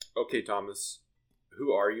Okay, Thomas,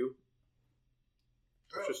 who are you?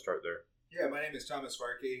 Let's just start there. Yeah, my name is Thomas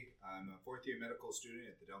Varkey. I'm a fourth-year medical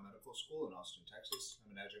student at the Dell Medical School in Austin, Texas.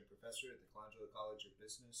 I'm an adjunct professor at the Colangelo College of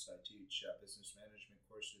Business. I teach business management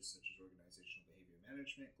courses such as organizational behavior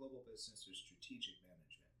management, global business, or strategic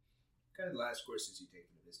management. Kind of the last courses you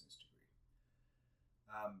take in a business degree.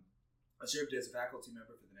 I served as a faculty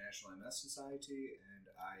member for the National MS Society,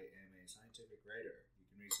 and I am a scientific writer. You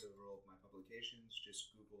can read several of my publications.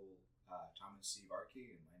 Just Google Thomas C.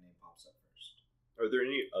 Varkey, and my name pops up first. Are there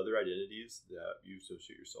any other identities that you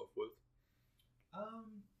associate yourself with?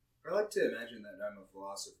 I like to imagine that I'm a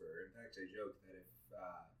philosopher. In fact, I joke that if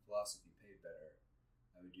philosophy paid better,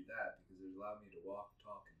 I would do that because it would allow me to walk,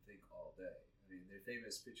 talk, and think all day. I mean, the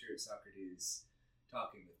famous picture of Socrates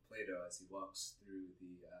talking with Plato as he walks through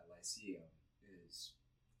the Lyceum is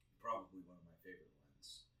probably one of my favorite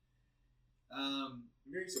ones.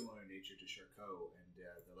 Very similar in nature to Charcot and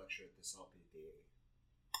the lecture at the Salpêtrière.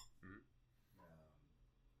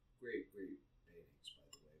 Great paintings, by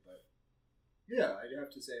the way. But yeah, I'd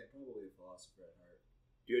have to say I'm probably a philosopher at heart.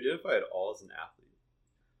 Do you identify at all as an athlete?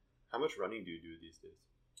 How much running do you do these days?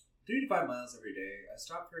 3 to 5 miles every day. I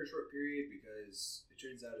stopped for a short period because it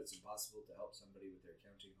turns out it's impossible to help somebody with their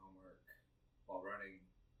accounting homework while running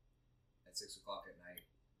at 6 o'clock at night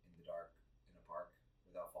in the dark in a park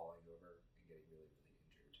without falling over and getting really, really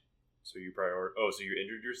injured. So you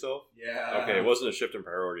injured yourself? Yeah. Okay, it wasn't a shift in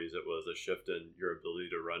priorities. It was a shift in your ability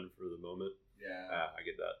to run for the moment. Yeah. I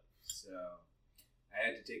get that. So I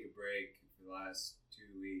had to take a break for the last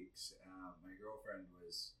 2 weeks. My girlfriend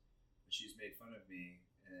she's made fun of me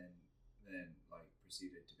and then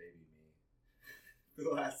proceeded to baby me for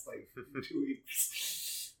the last 2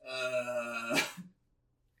 weeks.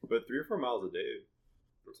 But 3 or 4 miles a day,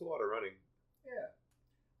 that's a lot of running. Yeah.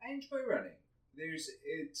 I enjoy running.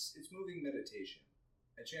 It's moving meditation,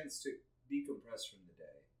 a chance to decompress from the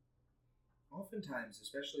day. Oftentimes,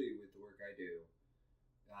 especially with the work I do,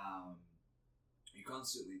 you're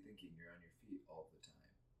constantly thinking you're on your feet all the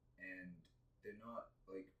time, and they're not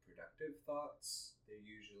productive thoughts. They're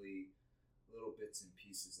usually little bits and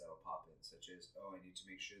pieces that will pop in, such as, I need to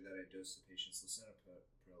make sure that I dose the patient's lisinopril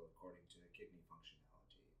according to the kidney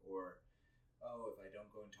functionality, or if I don't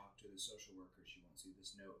go and talk to the social worker, she won't see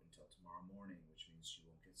this note until tomorrow morning, which means she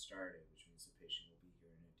won't get started, which means the patient will be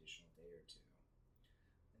here in an additional day or 2.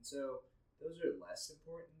 And so those are less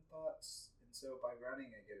important thoughts. And so by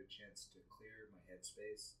running, I get a chance to clear my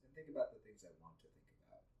headspace and think about the things I want to think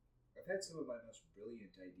about. I've had some of my most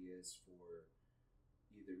brilliant ideas for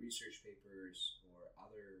either research papers or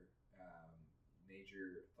other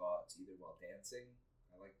major thoughts, either while dancing.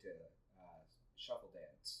 I like to shuffle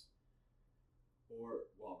dance. Or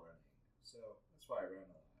while running. So that's why I run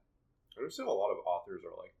a lot. I understand a lot of authors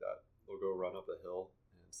are like that. They'll go run up a hill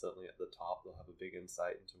and suddenly at the top they'll have a big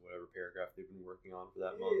insight into whatever paragraph they've been working on for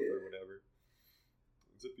that month or whatever.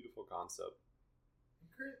 It's a beautiful concept.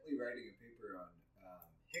 I'm currently writing a paper on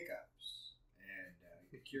hiccups and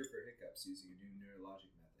the cure for hiccups using a new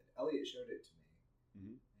neurologic method. Elliot showed it to me.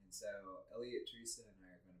 Mm-hmm. And so Elliot, Teresa, and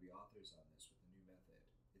I are going to be authors on this with a new method.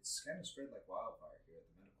 It's kind of spread like wildfire here at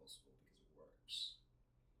the medical school because it works.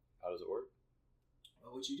 How does it work?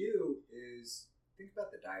 Well, what you do is think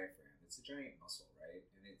about the diaphragm. It's a giant muscle, right?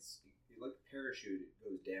 And it's like a parachute. It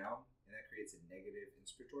goes down, and that creates a negative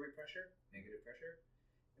inspiratory pressure, And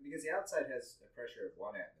because the outside has a pressure of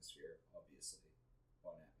 1 atmosphere, obviously, 1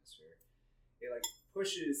 atmosphere, it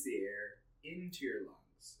pushes the air into your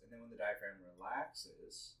lungs. And then when the diaphragm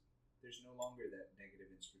relaxes, there's no longer that negative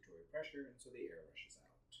inspiratory pressure, and so the air rushes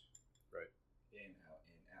out. Right. In, out,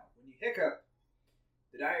 in, out. When you hiccup,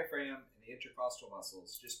 the diaphragm and the intercostal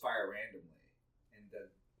muscles just fire randomly, and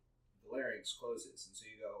the larynx closes, and so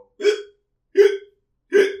you go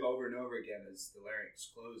over and over again as the larynx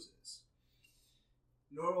closes.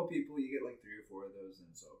 Normal people, you get 3 or 4 of those,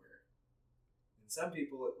 and it's over. In some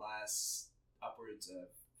people, it lasts upwards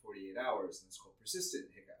of 48 hours, and it's called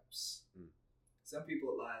persistent hiccups. Some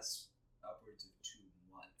people, it lasts upwards of 2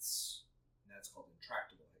 months, and that's called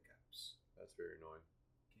intractable hiccups. That's very annoying.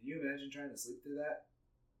 Can you imagine trying to sleep through that?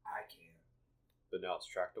 I can't. But now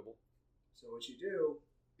it's tractable? So what you do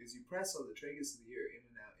is you press on the tragus of the ear in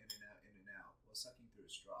and out, in and out, in and out, while sucking through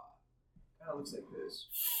a straw. Kind of looks like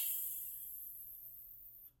this.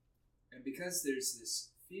 And because there's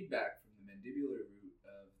this feedback from the mandibular root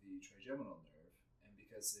of the trigeminal nerve, and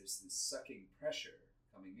because there's this sucking pressure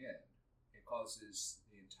coming in, it causes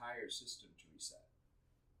the entire system to reset.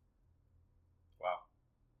 Wow.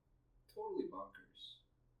 Totally bonkers.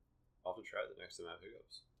 I'll have to try it the next time I have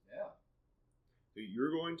hiccups. Yeah. So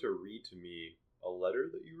you're going to read to me a letter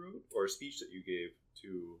that you wrote or a speech that you gave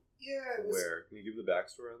to Where? Can you give the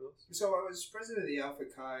backstory on this? So I was president of the Alpha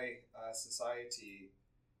Chi Society.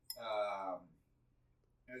 I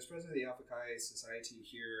was president of the Alpha Chi Society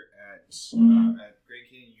here at Grand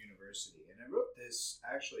Canyon University, and I wrote this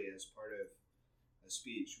actually as part of a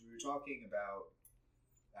speech. We were talking about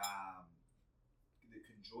the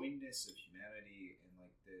conjoinedness of humanity and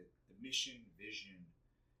like the mission, vision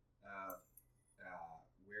of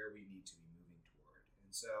where we need to be moving toward.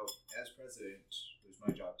 And so, as president, it was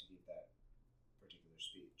my job to give that particular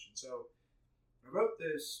speech. And so, I wrote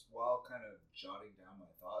this while kind of jotting down my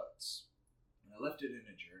thoughts, and I left it in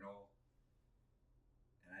a journal,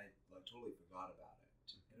 and I like totally forgot about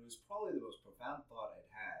it. And it was probably the most profound thought I'd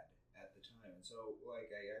had at the time. And so,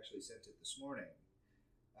 like, I actually sent it this morning.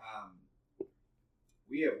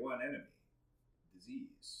 We have one enemy,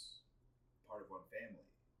 disease, part of one family,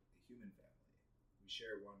 the human family. We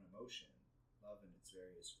share one emotion, love in its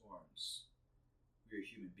various forms. We are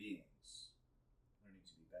human beings, learning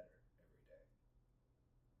to be better every day.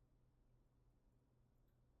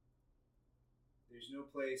 There's no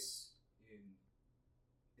place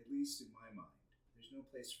at least in my mind, there's no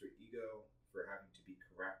place for ego, for having to be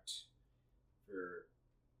correct, for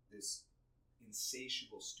this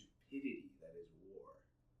insatiable stupidity that is war.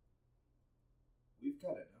 We've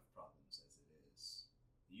got enough problems as it is.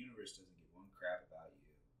 The universe doesn't give one crap about you.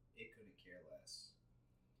 It couldn't care less.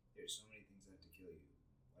 There's so many things that have to kill you.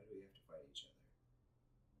 Why do we have to fight each other?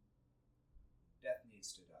 Death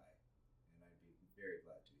needs to die, and I'd be very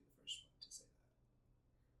glad to be the first one to say that.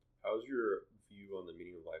 How's your view on the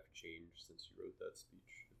meaning of life changed since you wrote that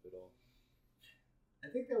speech, if at all?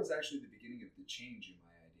 I think that was actually the beginning of the change in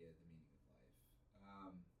my idea of the meaning of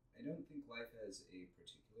life. I don't think life has a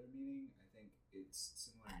particular meaning. I think it's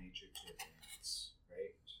similar in nature to dance,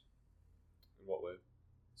 right? In what way?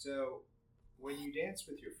 So, when you dance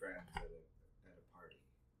with your friends at a party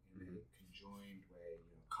in a conjoined way,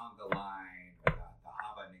 conga line or the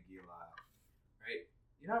Hava Nagila, right?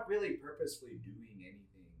 You're not really purposefully doing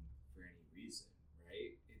anything for any reason,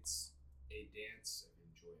 right? It's a dance of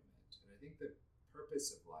enjoyment. And I think the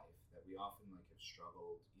purpose of life that we often have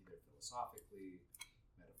struggled either philosophically,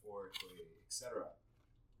 metaphorically, etc.,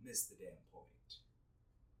 miss the damn point.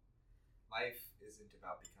 Life isn't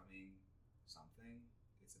about becoming something,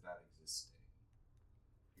 it's about existing.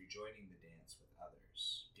 You're joining the dance with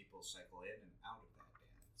others. People cycle in and out of that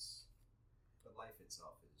dance. But life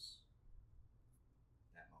itself is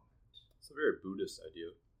that moment. It's a very Buddhist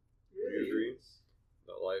idea. Really? Would you agree?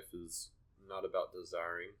 That life is not about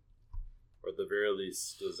desiring, or at the very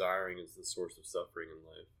least, desiring is the source of suffering in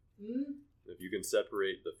life. Mm-hmm. If you can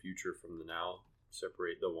separate the future from the now,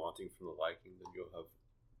 separate the wanting from the liking, then you'll have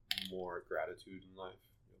more gratitude in life,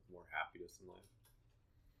 you'll have more happiness in life.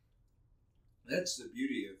 That's the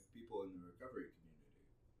beauty of people in the recovery community.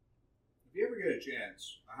 If you ever get a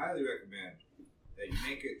chance, I highly recommend that you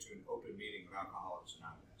make it to an open meeting of Alcoholics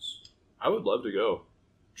Anonymous. I would love to go.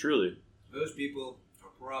 Truly. Those people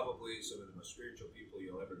are probably some of the most spiritual people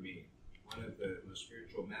you'll ever meet. One of the most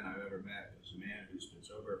spiritual men I've ever met is a man who's been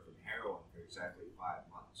sober from heroin for exactly 5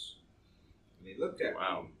 months. And he looked at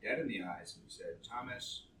me dead in the eyes and he said,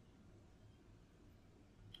 Thomas,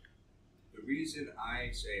 the reason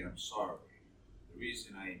I say I'm sorry, the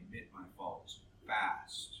reason I admit my faults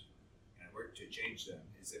fast and I work to change them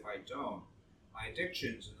is if I don't, my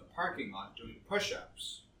addiction's in the parking lot doing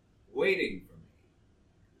push-ups, waiting for me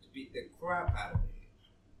to beat the crap out of me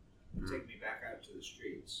and take me back out to the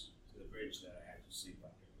streets, to the bridge that I had to sleep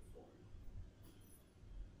under before.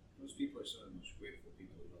 Those people are some of the most grateful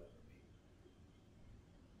people you'll ever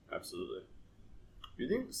meet. Absolutely. Do you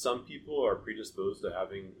think some people are predisposed to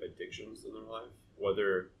having addictions in their life?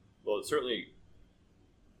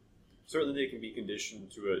 Certainly they can be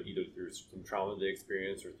conditioned to it either through some trauma they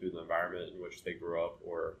experience or through the environment in which they grew up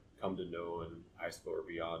or come to know in high school or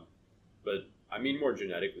beyond. But I mean more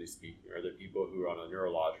genetically speaking, are there people who on a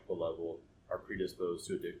neurological level are predisposed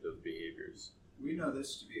to addictive behaviors? We know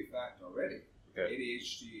this to be a fact already. Okay.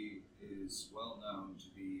 ADHD is well known to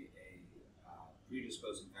be a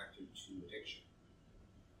predisposing factor to addiction.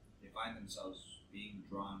 They find themselves being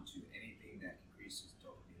drawn to anything that increases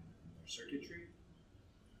dopamine in their circuitry,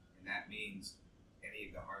 and that means any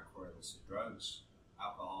of the hardcore illicit drugs,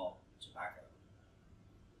 alcohol, tobacco.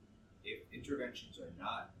 If interventions are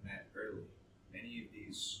not met early, many of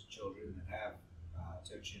these children that have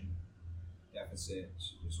attention deficit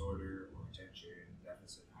disorder or attention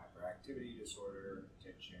deficit hyperactivity disorder,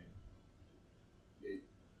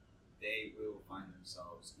 they will find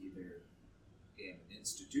themselves either in an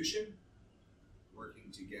institution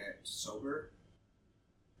working to get sober,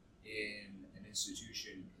 in an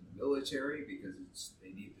institution in the military because they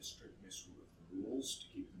need the strictness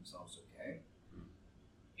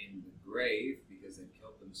grave because they've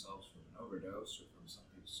killed themselves from an overdose or from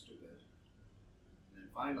something stupid. And then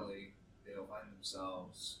finally, they'll find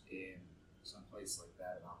themselves in some place like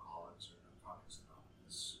that of Alcoholics or Narcotics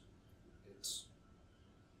Anonymous. It's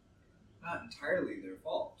not entirely their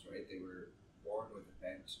fault, right? They were born with a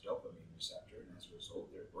bent dopamine receptor, and as a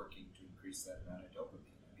result, they're working to increase that amount of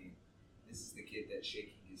dopamine. I mean, this is the kid that's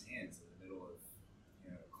shaking his hands in the middle of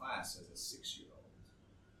class as a 6-year-old.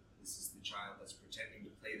 This is the child that's pretending to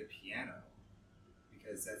play the piano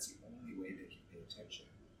because that's the only way they can pay attention.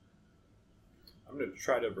 I'm going to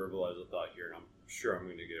try to verbalize a thought here, and I'm sure I'm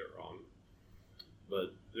going to get it wrong.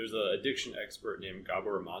 But there's an addiction expert named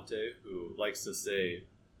Gabor Mate who likes to say,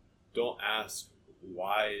 don't ask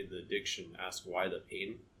why the addiction, ask why the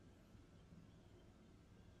pain.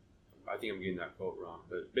 I think I'm getting that quote wrong,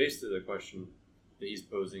 but basically the question that he's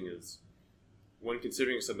posing is, when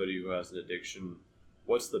considering somebody who has an addiction,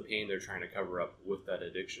 what's the pain they're trying to cover up with that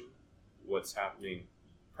addiction? What's happening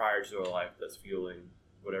prior to a life that's fueling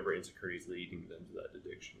whatever insecurities leading them to that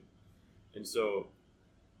addiction? And so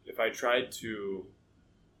if I tried to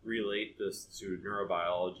relate this to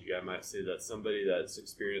neurobiology, I might say that somebody that's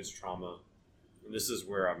experienced trauma, and this is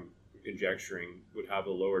where I'm conjecturing, would have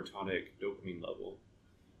a lower tonic dopamine level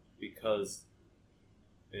because,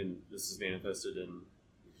 and this is manifested in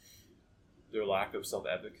their lack of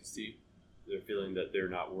self-efficacy, their feeling that they're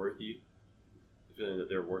not worthy, the feeling that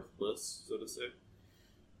they're worthless, so to say,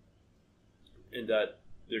 and that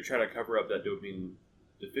they're trying to cover up that dopamine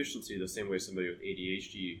deficiency the same way somebody with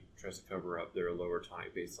ADHD tries to cover up their lower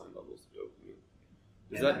tonic baseline levels of dopamine.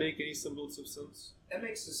 Does that make any semblance of sense? That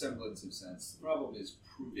makes a semblance of sense. The problem is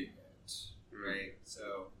proving it, right?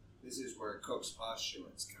 So this is where Koch's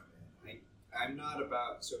postulates come in. I'm not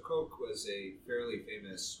about... So Koch was a fairly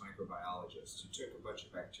famous microbiologist who took a bunch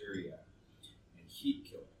of bacteria and heat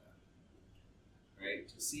killed them, right?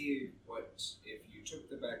 To see what... If you took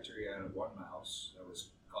the bacteria out of one mouse that was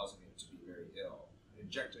causing it to be very ill, and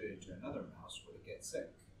injected it into another mouse, would it get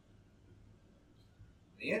sick?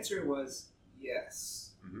 The answer was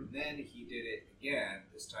yes. Mm-hmm. And then he did it again,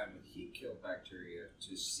 this time with heat-killed bacteria,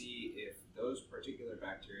 to see if those particular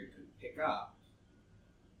bacteria could pick up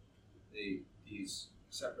these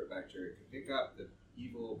separate bacteria could pick up the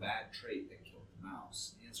evil, bad trait that killed the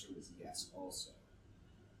mouse. The answer was yes also.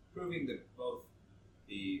 Proving that both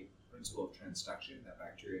the principle of transduction, that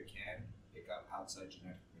bacteria can pick up outside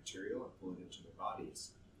genetic material and pull it into their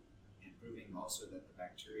bodies, and proving also that the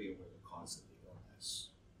bacteria were the cause of the illness.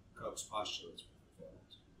 Koch's postulates were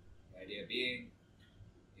fulfilled. The idea being,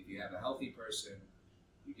 if you have a healthy person,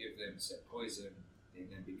 you give them said poison, they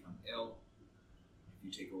then become ill. If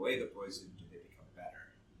you take away the poison, do they become better?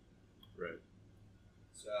 Right.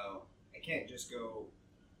 So I can't just go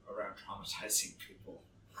around traumatizing people.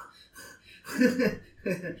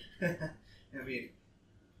 I mean,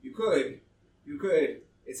 you could.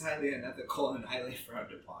 It's highly unethical and highly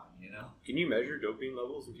frowned upon, you know? Can you measure dopamine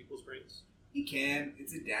levels in people's brains? You can.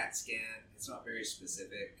 It's a DAT scan. It's not very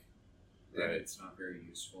specific. Right. It's not very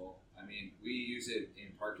useful. I mean, we use it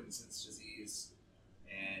in Parkinson's disease.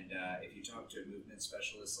 And if you talk to a movement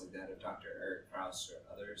specialist like that of Dr. Eric Krauss or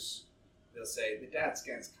others, they'll say the DAT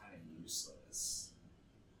scan's kind of useless,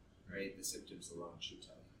 right? The symptoms alone should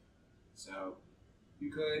tell you. So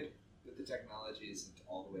you could, but the technology isn't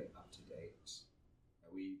all the way up to date.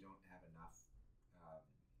 We don't have enough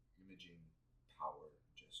imaging power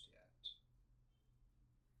just yet.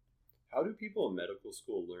 How do people in medical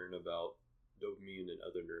school learn about dopamine and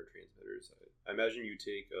other neurotransmitters? I imagine you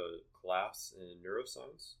take a class in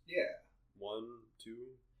neuroscience. Yeah. 1, 2.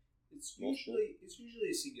 It's usually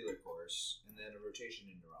a singular course, and then a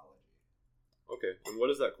rotation in neurology. Okay, and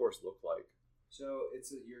what does that course look like? So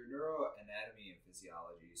it's your neuroanatomy and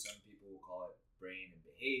physiology. Some people will call it brain and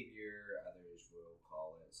behavior. Others will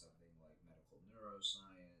call it something like medical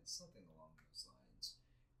neuroscience, something along those lines.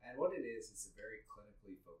 And what it is, it's a very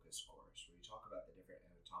clinically focused course where you talk about the different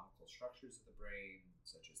anatomical structures of the brain,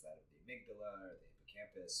 such as that of the amygdala or the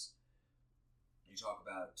hippocampus. You talk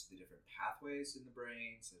about the different pathways in the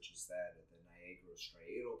brain, such as that of the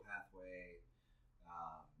nigrostriatal pathway,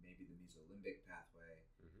 maybe the mesolimbic pathway.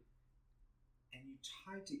 Mm-hmm. And you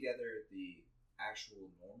tie together the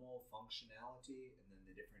actual normal functionality and then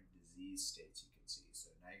the different disease states you can see.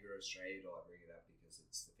 So nigrostriatal, I bring it up because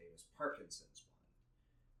it's the famous Parkinson's one.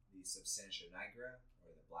 The substantia nigra,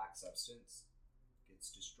 or the black substance,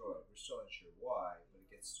 gets destroyed. We're still unsure why, but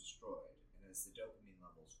it gets destroyed. And as the dopamine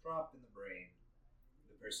levels drop in the brain,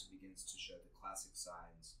 the person begins to show the classic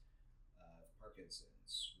signs of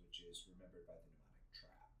Parkinson's, which is remembered by the mnemonic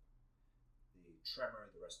TRAP. The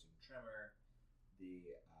tremor, the resting tremor,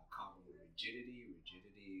 the caudal rigidity,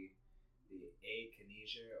 the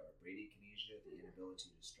akinesia or bradykinesia, the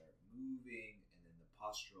inability to start moving, and then the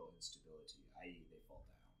postural instability, i.e. they fall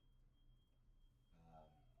down.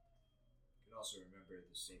 You can also remember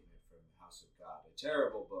the statement from House of God, a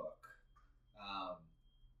terrible book.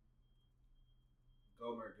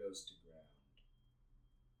 Gomer goes to ground.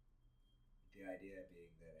 The idea being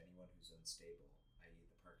that anyone who's unstable, i.e. the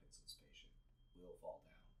Parkinson's patient, will fall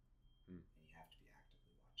down. And you have to be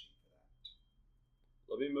actively watching for that.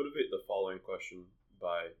 Let me motivate the following question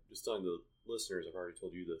by just telling the listeners, I've already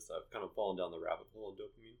told you this, I've kind of fallen down the rabbit hole of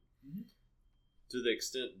dopamine. Mm-hmm. To the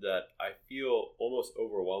extent that I feel almost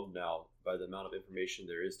overwhelmed now by the amount of information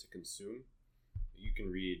there is to consume. You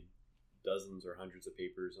can read dozens or hundreds of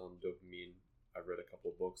papers on dopamine. I've read a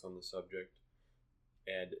couple of books on the subject.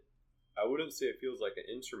 And I wouldn't say it feels like an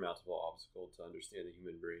insurmountable obstacle to understand the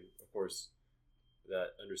human brain. Of course,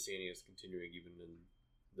 that understanding is continuing even in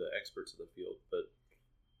the experts of the field. But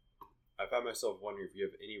I found myself wondering if you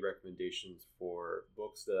have any recommendations for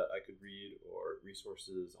books that I could read or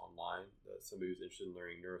resources online that somebody who's interested in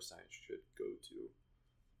learning neuroscience should go to,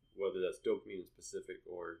 whether that's dopamine specific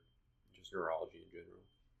or just neurology in general.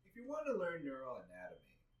 If you want to learn neural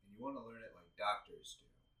anatomy, and you want to learn it like doctors do,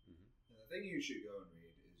 then the thing you should go and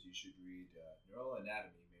read is you should read Neural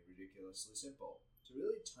Anatomy Made Ridiculously Simple. It's a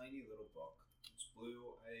really tiny little book. It's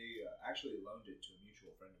blue. I actually loaned it to a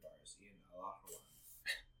mutual friend of ours, Ian Alahawan.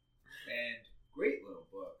 And great little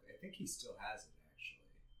book. I think he still has it, actually.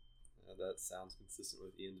 That sounds consistent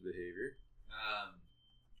with Ian's behavior.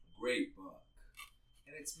 Great book.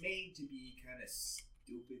 And it's made to be kind of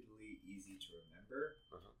stupidly easy to remember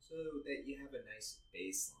so that you have a nice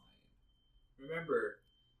baseline. Remember,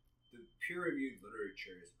 the peer-reviewed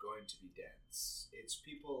literature is going to be dense. It's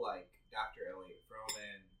people like Dr. Elliot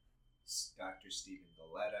Froman, Dr. Stephen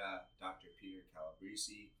Valletta, Dr. Peter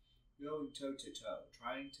Calabrese, going toe-to-toe,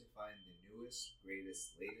 trying to find the newest,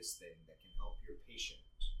 greatest, latest thing that can help your patient,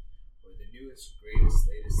 or the newest, greatest,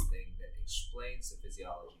 latest thing that explains the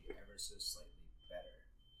physiology ever so slightly better.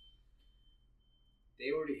 They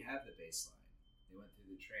already have the baseline. They went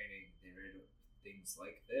through the training, they read things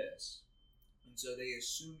like this, and so they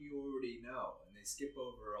assume you already know, and they skip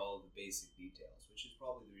over all the basic details, which is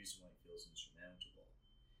probably the reason why it feels insurmountable.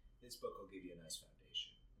 This book will give you a nice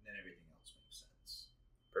foundation, and then everything else makes sense.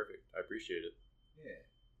 Perfect. I appreciate it. Yeah.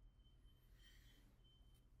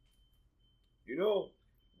 You know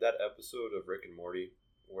that episode of Rick and Morty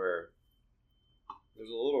where there's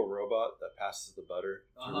a little robot that passes the butter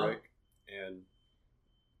to Rick, and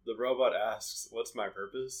the robot asks, "What's my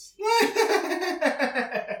purpose?"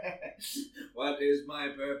 What is my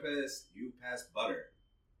purpose? You pass butter.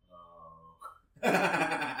 Oh.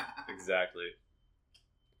 Exactly.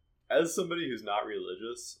 As somebody who's not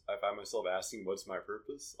religious, I find myself asking, "What's my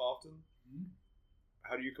purpose?" often. Mm-hmm.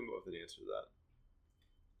 How do you come up with an answer to that?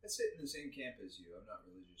 I sit in the same camp as you. I'm not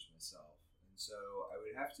religious myself. And so I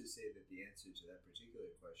would have to say that the answer to that particular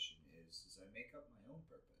question is I make up my own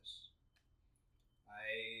purpose.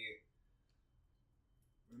 I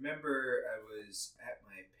remember I was at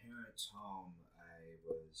my parents' home. I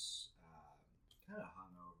was kind of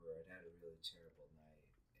hungover. I'd had a really terrible night.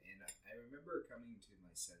 And I remember coming to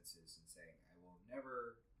my senses and saying, I will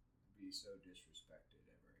never be so disrespected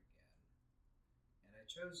ever again. And I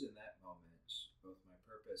chose in that moment both my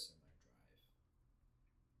purpose and my drive.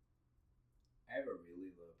 I have a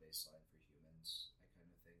really low baseline for humans. I kind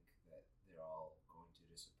of think that they're all going to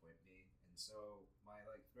disappoint me. And so my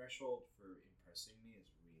threshold for impressing me is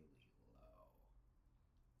really low.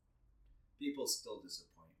 People still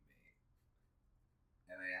disappoint me.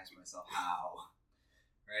 And I ask myself, how?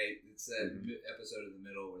 Right? It's that episode in the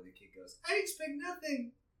middle where the kid goes, I expect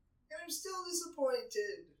nothing, and I'm still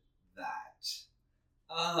disappointed. That.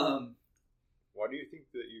 Why do you think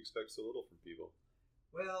that you expect so little from people?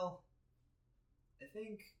 Well, I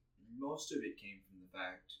think most of it came from the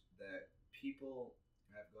fact that people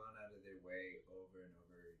have gone out of their way over and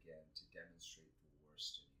over again to demonstrate the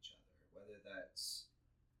worst in each other. Whether that's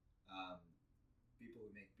people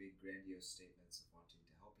who make big grandiose statements of wanting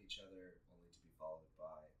to help each other only to be followed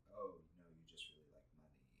by, oh, no, you just really like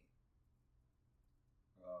money.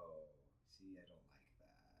 Oh, see, I don't like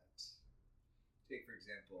that. Take, for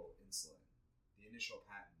example, insulin. The initial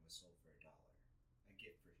patent was sold for $1, a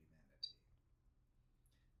gift for humanity.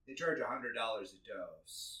 They charge $100 a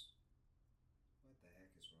dose. What the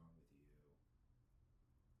heck is wrong with you?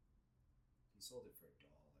 He sold it for $1 in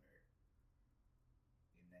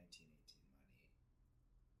 1918 money.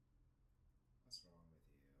 What's wrong with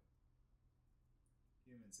you?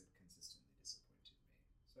 Humans have consistently disappointed me.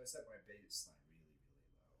 So I set my baseline really, really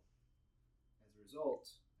low. As a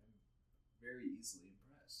result, I'm very easily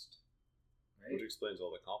impressed. right? Which explains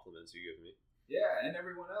all the compliments you give me. Yeah, and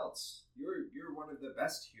everyone else. You're one of the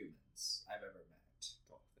best humans I've ever met.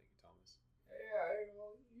 Oh, thank you, Thomas. Yeah,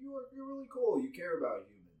 well, you're really cool. You care about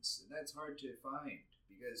humans, and that's hard to find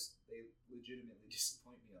because they legitimately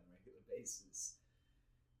disappoint me on a regular basis.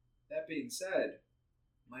 That being said,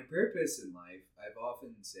 my purpose in life, I've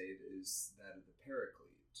often said, is that of the paraclete.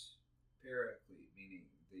 Paraclete meaning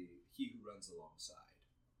he who runs alongside.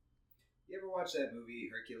 You ever watch that movie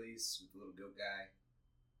Hercules with the little goat guy?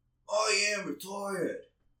 I am retired.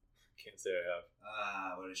 Can't say I have.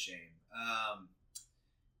 Ah, what a shame.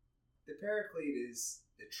 The paraclete is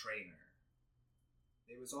the trainer.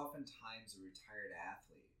 There was oftentimes a retired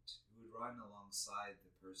athlete who would run alongside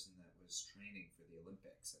the person that was training for the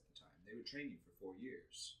Olympics at the time. They would train you for 4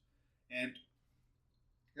 years. And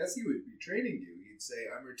as he would be training you, he'd say,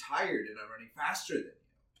 I'm retired and I'm running faster than you.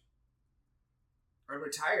 I'm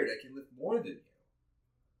retired, I can lift more than you.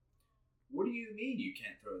 What do you mean you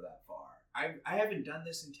can't throw that far? I haven't done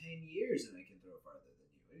this in 10 years and I can throw farther than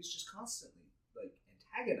you. And he's just constantly like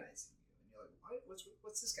antagonizing you. And you're like,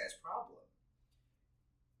 what's this guy's problem?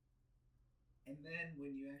 And then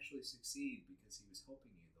when you actually succeed because he was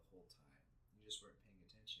helping you the whole time, you just weren't paying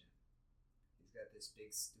attention. He's got this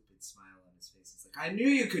big stupid smile on his face. He's like, I knew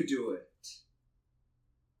you could do it.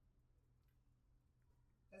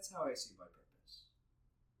 That's how I see my purpose.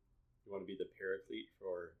 You want to be the paraclete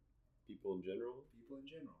for people in general? People in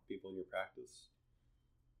general. People in your practice?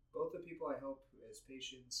 Both the people I help as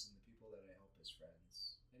patients and the people that I help as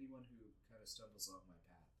friends. Anyone who kind of stumbles along my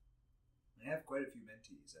path. I have quite a few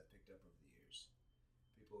mentees I've picked up over the years.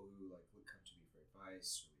 People who would come to me for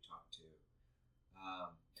advice or we talk to.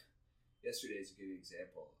 Yesterday is a good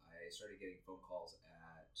example. I started getting phone calls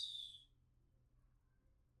at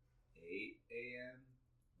 8 a.m.,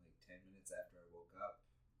 10 minutes after I woke up.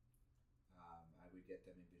 I would get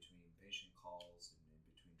them in between patient calls and in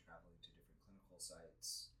between traveling to different clinical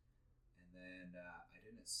sites. And then I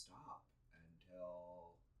didn't stop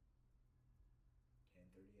until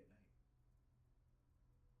 10:30 at night.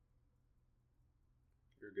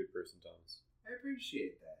 You're a good person, Thomas. I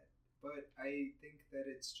appreciate that. But I think that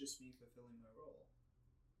it's just me fulfilling my role.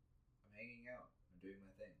 I'm hanging out. I'm doing my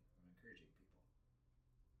thing. I'm encouraging people.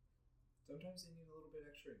 Sometimes they need a little bit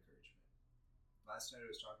extra encouragement. Last night I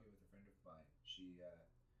was talking with a friend of mine.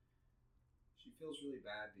 She feels really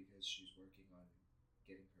bad because she's working on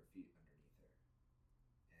getting her feet underneath her.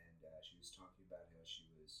 And she was talking about how she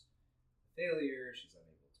was a failure. She's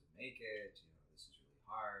unable to make it. This is really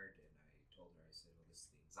hard. And I told her, I said, well, this is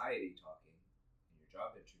the anxiety talking. In your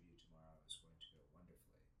job interview tomorrow is going to go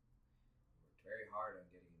wonderfully. You worked very hard on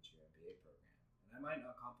getting into your MBA program. And I might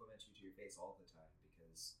not compliment you to your face all the time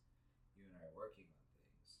because you and I are working on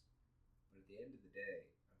things. But at the end of the day,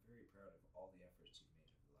 I'm very proud of all the efforts you've made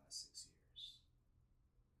over the last 6 years.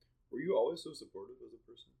 Were you always so supportive as a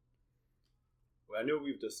person? Well, I know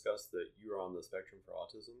we've discussed that you are on the spectrum for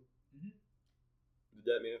autism. Mm-hmm. Did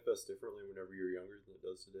that manifest differently whenever you were younger than it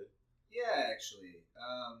does today? Yeah, actually.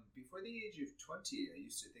 Before the age of 20, I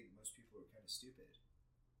used to think most people were kind of stupid.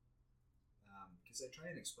 Because I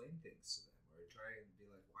try and explain things to them, or I try and be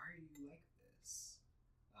like, why are you like this?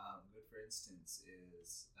 Good for instance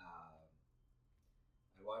is I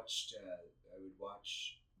would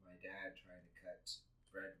watch my dad trying to cut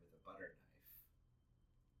bread with a butter knife.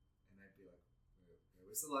 And I'd be like,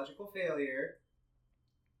 where was the logical failure?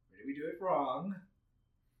 Where did we do it wrong?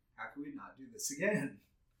 How can we not do this again?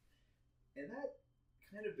 And that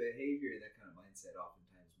kind of behavior, that kind of mindset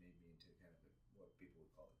oftentimes made me into kind of what people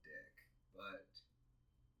would call a dick. But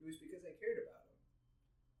it was because I cared about him.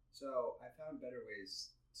 So I found better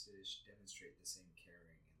ways to demonstrate the same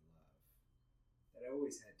caring and love that I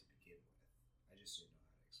always had to begin with. I just didn't know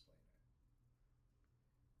how to explain it.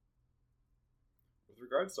 With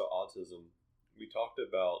regards to autism, we talked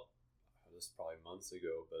about, this probably months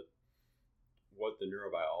ago, but what the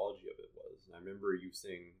neurobiology of it was. And I remember you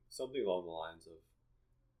saying something along the lines of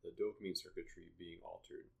the dopamine circuitry being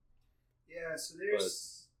altered. Yeah, so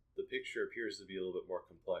there's... But the picture appears to be a little bit more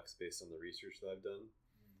complex based on the research that I've done.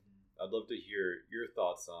 Mm-hmm. I'd love to hear your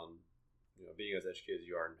thoughts on, being as educated as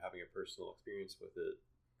you are and having a personal experience with it,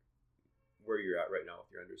 where you're at right now with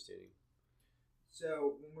your understanding.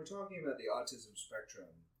 So when we're talking about the autism spectrum,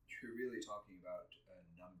 you're really talking about a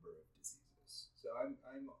number of diseases. So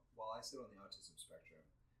while I sit on the autism spectrum,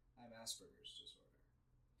 I'm Asperger's disorder.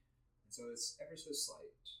 And so it's ever so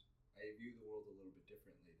slight. I view the world a little bit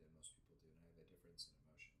differently than most people do, and I have a difference in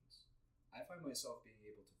emotions. I find myself being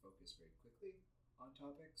able to focus very quickly on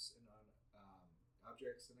topics and on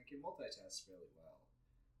objects, and I can multitask fairly well.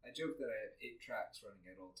 I joke that I have 8 tracks running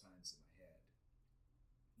at all times in my head.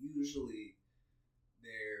 Usually,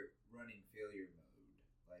 they're running failure mode.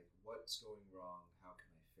 Like, what's going wrong? How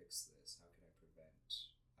can I fix this? How can I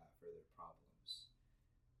prevent further problems?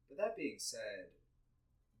 But that being said,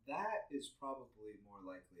 that is probably more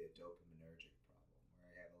likely a dopaminergic problem,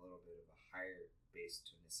 where I have a little bit of a higher base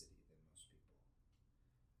tonicity than most people.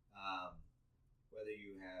 Whether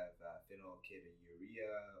you have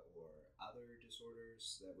phenylketonuria or other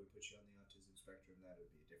disorders that would put you on the autism spectrum, that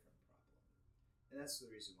would be a different problem. And that's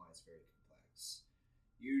the reason why it's very complex.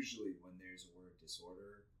 Usually when there's a word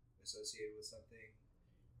disorder associated with something,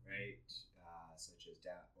 right, such as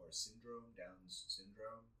Down's syndrome,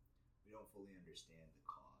 we don't fully understand the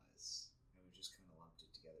cause, and we just kind of lumped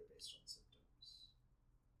it together based on symptoms.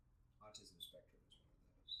 Autism spectrum is one of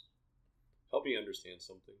those. Help me understand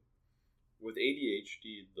something. With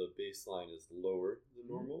ADHD, the baseline is lower than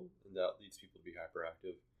normal, and that leads people to be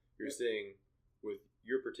hyperactive. You're saying with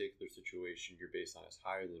your particular situation, your baseline is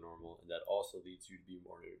higher than normal, and that also leads you to be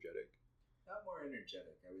more energetic. Not more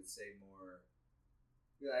energetic. I would say more.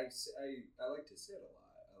 I like to sit a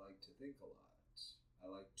lot. I like to think a lot. I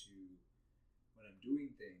like to, when I'm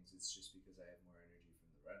doing things, it's just because I have more energy from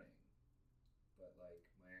the running. But like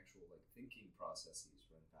my actual thinking processes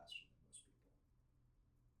run faster than most people.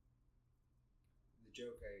 The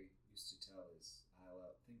joke I used to tell is, I'll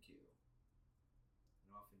outthink you.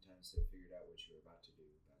 And oftentimes I figured out what you were about to do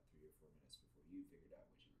about 3 or 4 minutes before you figured out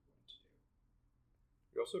what you were going to do.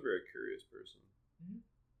 You're also a very curious person. Mm-hmm.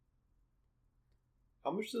 How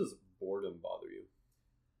much does boredom bother you?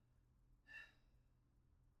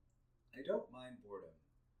 I don't mind boredom,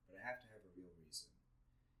 but I have to have a real reason.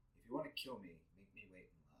 If you want to kill me, make me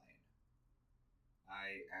wait in line.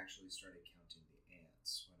 I actually started counting the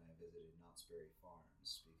ants when I visited Knott's Berry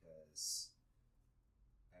Farms because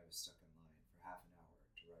I was stuck in line for half an hour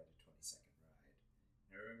to ride a 20-second ride.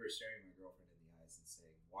 And I remember staring my girlfriend in the eyes and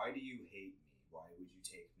saying, "Why do you hate me? Why would you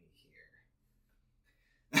take me here?"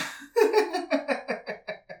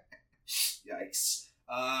 Yikes.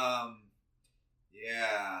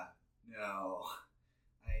 Yeah, no.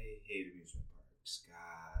 I hate amusement parks.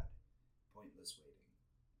 God. Pointless waiting.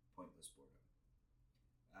 Pointless boredom.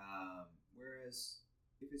 Whereas,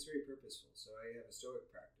 if it's very purposeful, so I have a stoic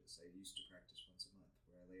practice. I used to practice once a month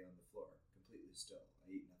where I lay on the floor, completely still.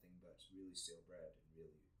 I eat nothing but really stale bread and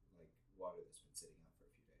really water that's been sitting out for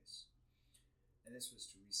a few days. And this was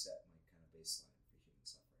to reset my kind of baseline for human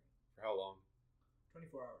suffering. For how long?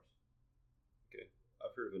 24 hours. Okay.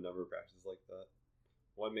 I've heard of a number of practices like that.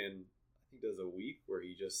 One man, I think, does a week where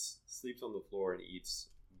he just sleeps on the floor and eats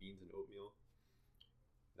beans and oatmeal.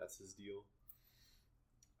 That's his deal.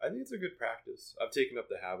 I think it's a good practice. I've taken up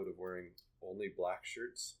the habit of wearing only black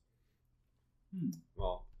shirts.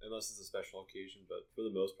 Well, unless it's a special occasion, but for the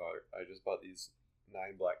most part, I just bought these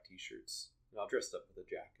 9 black t-shirts. And I'll dress up with a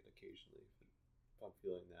jacket occasionally if I'm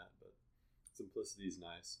feeling that, but simplicity is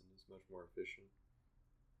nice and it's much more efficient.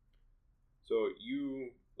 So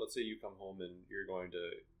let's say you come home and you're going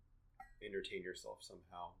to entertain yourself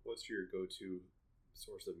somehow. What's your go-to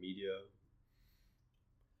source of media?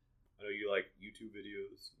 I know you like YouTube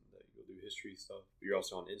videos, that you'll do history stuff, but you're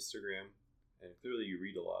also on Instagram, and clearly you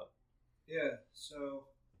read a lot. Yeah, so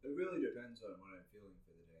it really depends on what I'm feeling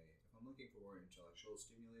for the day. If I'm looking for more intellectual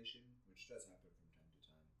stimulation, which does happen from time to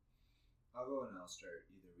time, I'll go and I'll start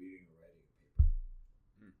either reading or writing a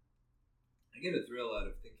paper. I get a thrill out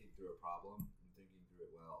of thinking through a problem and thinking through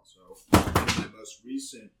it well. So one of my most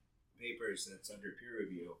recent papers that's under peer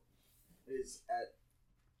review is at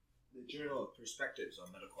the Journal of Perspectives on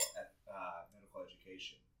Medical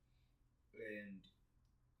Education. And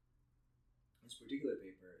this particular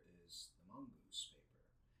paper is the Mongoose paper,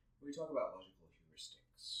 where we talk about logical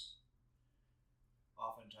heuristics.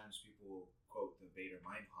 Oftentimes people quote the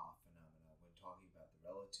Bader-Meinhof phenomena when talking about the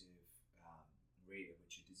relative rate at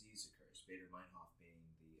which a disease occurs. Bader-Meinhof being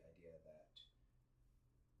the idea that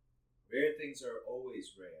rare things are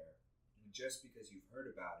always rare, and just because you've heard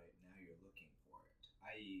about it, now you're looking for it.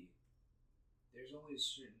 I.e., there's only a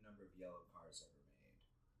certain number of yellow cars ever made.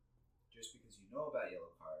 Just because you know about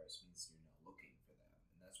yellow cars means you're now looking for them,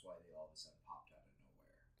 and that's why they all of a sudden popped out of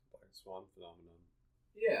nowhere. Black swan phenomenon.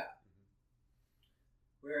 Yeah.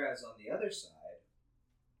 Whereas on the other side,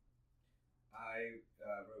 I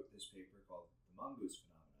wrote this paper called The Mongoose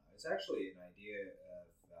Phenomenon. It's actually an idea of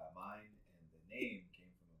mine, and the name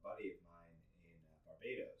came from a buddy of mine in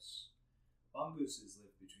Barbados. Mongooses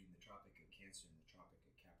live between the Tropic of Cancer and the Tropic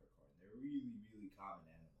of Capricorn. They're a really, really common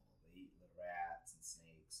animal. They eat little rats and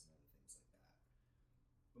snakes and other things like that.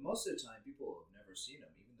 But most of the time, people have never seen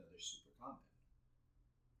them, even though they're super common.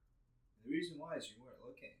 And the reason why is you weren't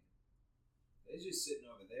looking. They're just sitting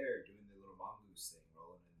over there doing their little mongoose thing,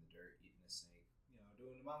 rolling in the dirt, eating a snake.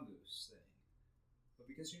 doing the mongoose thing. But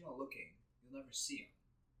because you're not looking, you'll never see them.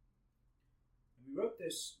 And we wrote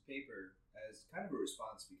this paper as kind of a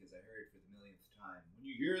response because I heard for the millionth time, when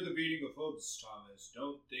you hear the beating of hooves, Thomas,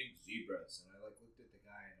 don't think zebras. And I looked at the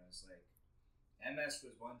guy and I was like, MS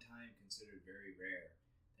was one time considered very rare.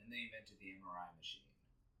 Then they invented the MRI machine.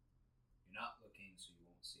 You're not looking, so you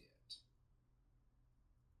won't see it.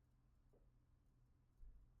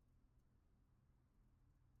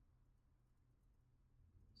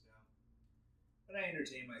 So, when I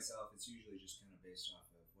entertain myself, it's usually just kind of based off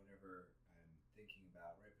of whatever I'm thinking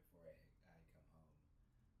about right before I come home.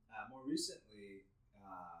 More recently,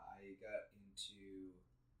 I got into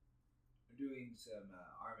doing some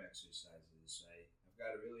arm exercises. I've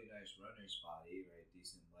got a really nice runner's body, right?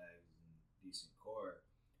 Decent legs and decent core.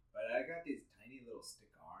 But I got these tiny little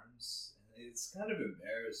stick arms. And it's kind of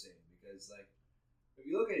embarrassing because, like, if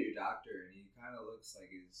you look at your doctor and he kind of looks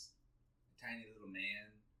like he's a tiny little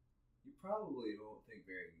man, you probably won't think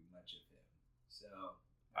very much of him. So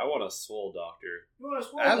I want a swole doctor. You want a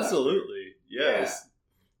swole Absolutely. doctor? Yes.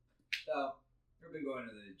 Yeah. So I've been going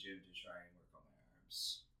to the gym to try and work on my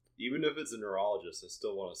arms. Even if it's a neurologist, I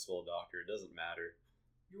still want a swole doctor. It doesn't matter.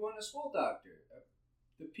 You want a swole doctor.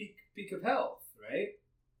 The peak of health, right?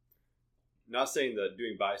 Not saying that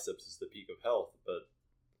doing biceps is the peak of health, but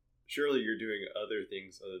surely you're doing other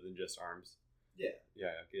things other than just arms. Yeah.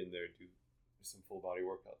 Yeah, get in there and do some full body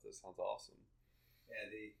workouts. That sounds awesome. Yeah,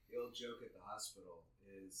 the old joke at the hospital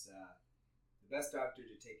is the best doctor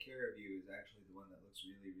to take care of you is actually the one that looks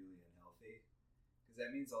really, really unhealthy. Because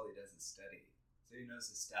that means all he does is study. So he knows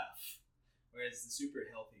his stuff. Whereas the super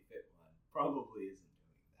healthy fit one probably isn't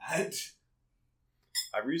doing that.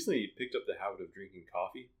 I recently picked up the habit of drinking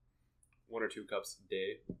coffee, 1 or 2 cups a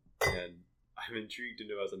day, and I'm intrigued to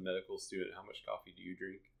know as a medical student, how much coffee do you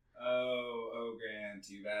drink? Oh, Grant,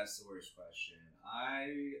 you've asked the worst question.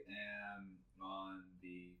 I am on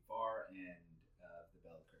the far end of the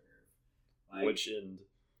bell curve. Like, which end?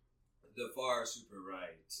 The far super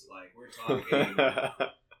right. Like, we're talking,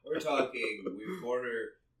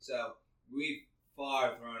 we've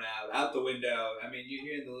far thrown out the window. I mean, you're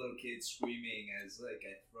hearing the little kids screaming as, like,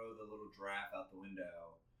 I throw the little giraffe out the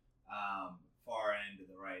window. Far end to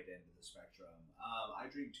the right end of the spectrum. I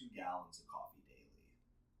drink 2 gallons of coffee daily.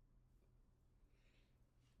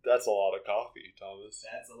 That's a lot of coffee, Thomas.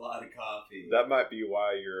 That's a lot of coffee. That might be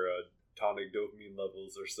why your tonic dopamine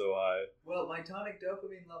levels are so high. Well, my tonic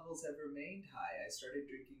dopamine levels have remained high. I started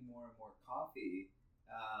drinking more and more coffee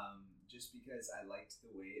just because I liked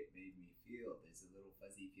the way it made me feel. There's a little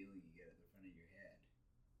fuzzy feeling you get at the front of your head.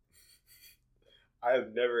 I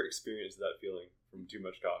have never experienced that feeling from too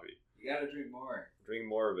much coffee. You gotta drink more. Drink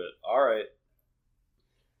more of it. All right.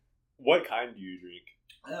 What kind do you drink?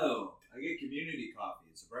 Oh, I get community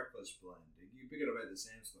coffee. It's a breakfast blend. You pick it up at the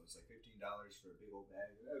Sam's Club. It's like $15 for a big old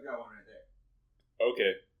bag. I've got one right there.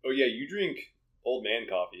 Okay. Oh yeah, you drink old man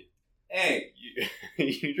coffee. Hey!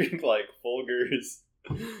 You drink like Folgers.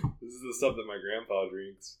 This is the stuff that my grandpa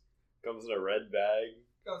drinks. Comes in a red bag.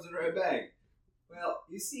 Well,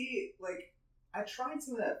 you see, like, I tried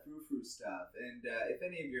some of that frou-frou stuff, and if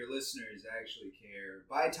any of your listeners actually care,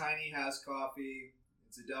 buy Tiny House Coffee.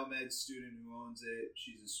 It's a Del Med student who owns it.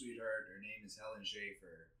 She's a sweetheart. Her name is Helen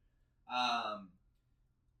Schaefer.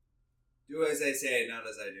 Do as I say, not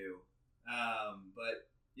as I do. But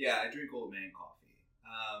yeah, I drink old man coffee.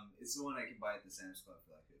 It's the one I can buy at the Sam's Club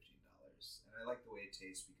for like $15. And I like the way it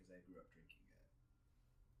tastes because I grew up drinking it.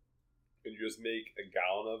 And you just make a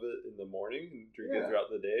gallon of it in the morning and drink it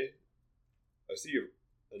throughout the day? I see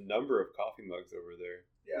a number of coffee mugs over there.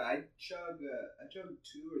 Yeah, I chug 2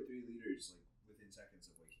 or 3 liters like within seconds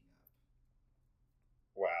of waking up.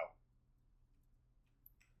 Wow.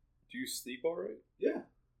 Do you sleep all right? Yeah,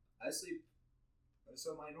 I sleep.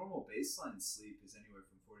 So my normal baseline sleep is anywhere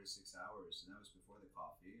from 4 to 6 hours, and that was before the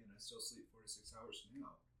coffee, and I still sleep 4 to 6 hours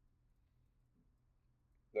now.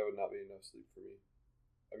 That would not be enough sleep for me.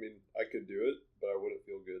 I mean, I could do it, but I wouldn't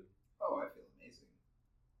feel good. Oh, I feel amazing.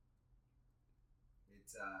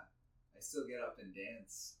 I still get up and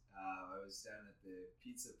dance. I was down at the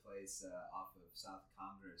pizza place off of South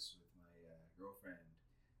Congress with my girlfriend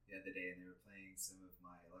the other day, and they were playing some of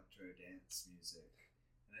my electro dance music.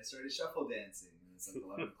 And I started shuffle dancing, and it's like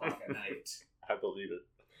 11 o'clock at night. I believe it.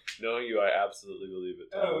 Knowing you, I absolutely believe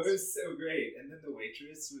it, Thomas. Oh, it was so great. And then the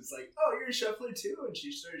waitress was like, "Oh, you're a shuffler too?" And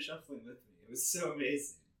she started shuffling with me. It was so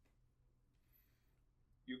amazing.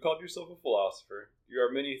 You called yourself a philosopher. You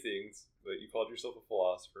are many things, but you called yourself a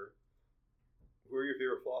philosopher. Who are your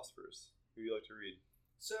favorite philosophers? Who do you like to read?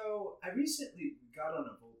 So, I recently got on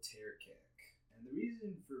a Voltaire kick. And the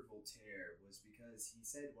reason for Voltaire was because he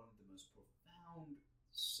said one of the most profound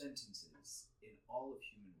sentences in all of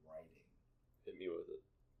human writing. Hit me with it.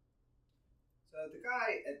 So the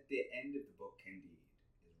guy at the end of the book, Candide,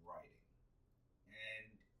 is writing.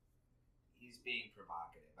 And he's being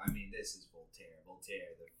provocative. I mean, this is Voltaire.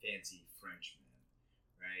 Voltaire, the fancy Frenchman,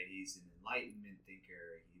 right? He's an Enlightenment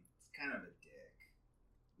thinker. He's kind of a dick.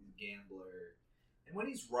 He's a gambler. And when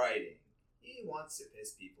he's writing, he wants to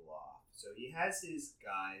piss people off. So he has his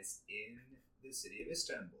guys in the city of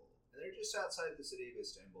Istanbul. And they're just outside the city of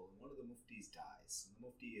Istanbul. And one of the muftis dies. And the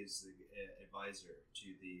mufti is the advisor to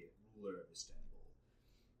the ruler of Istanbul.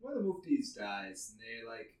 One of the muftis dies, and they're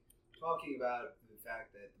like talking about the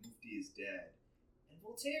fact that the mufti is dead. And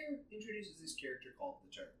Voltaire introduces this character called the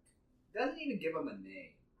Turk. Doesn't even give him a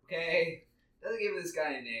name, okay? Doesn't give this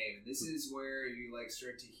guy a name. And this is where you like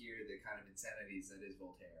start to hear the kind of insanities that is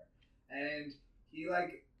Voltaire. And he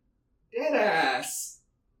like dead ass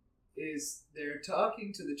is they're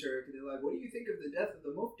talking to the Turk, and they're like, "What do you think of the death of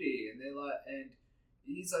the mufti?" And they like, and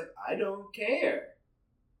he's like, "I don't care.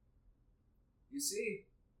 You see,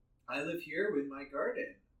 I live here with my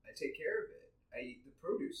garden. I take care of it. I eat the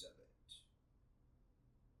produce of it."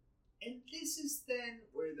 And this is then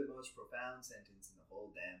where the most profound sentence in the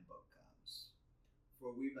whole damn book comes.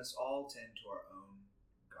 For we must all tend to our own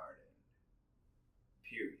garden.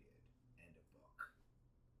 Period. End of book.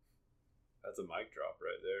 That's a mic drop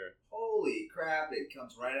right there. Holy crap, it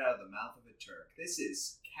comes right out of the mouth of a Turk. This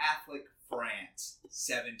is Catholic France,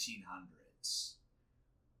 1700s.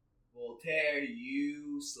 Voltaire,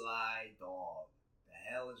 you sly dog. The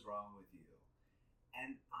hell is wrong with you?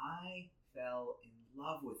 And I fell in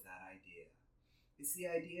love with that idea. It's the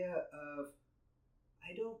idea of,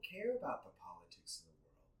 I don't care about the politics of the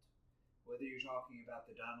world. Whether you're talking about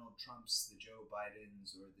the Donald Trumps, the Joe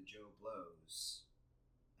Bidens, or the Joe Blows,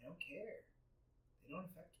 I don't care. They don't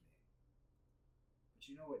affect me. But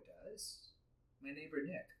you know what does? My neighbor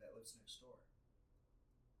Nick that lives next door.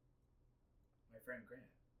 My friend Grant,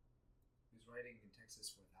 who's writing in Texas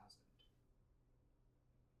 4000.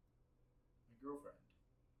 My girlfriend,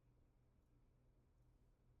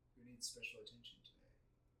 who needs special attention today.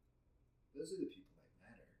 Those are the people that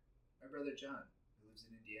matter. My brother John, who lives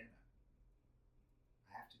in Indiana.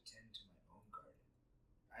 I have to tend to my own garden.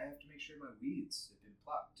 I have to make sure my weeds have been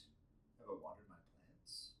plucked. Have I watered my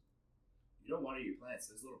plants? You don't water your plants,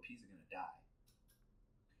 those little peas are going to die.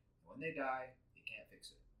 And when they die, you can't fix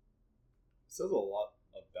it. It says a lot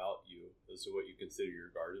about you as to what you consider your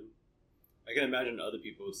garden. I can imagine other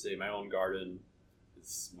people would say, my own garden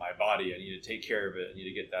is my body. I need to take care of it. I need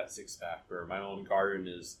to get that six-pack. Or my own garden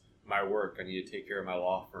is my work. I need to take care of my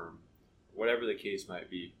law firm. Whatever the case might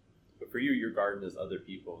be. But for you, your garden is other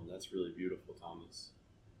people, and that's really beautiful, Thomas.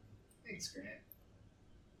 Thanks, Grant.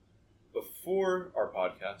 Before our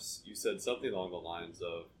podcast, you said something along the lines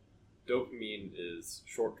of dopamine is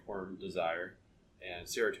short-term desire and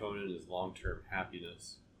serotonin is long-term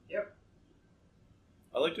happiness. Yep.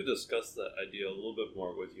 I'd like to discuss that idea a little bit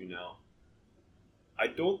more with you now. I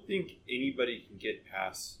don't think anybody can get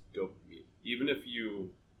past dopamine. Even if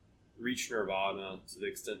you reach nirvana to the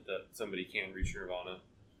extent that somebody can reach nirvana,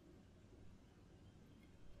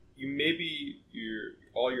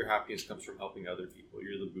 all your happiness comes from helping other people.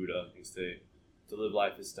 You're the Buddha. You say to live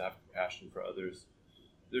life is to have compassion for others.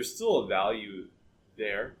 There's still a value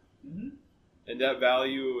there. Mm-hmm. And that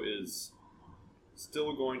value is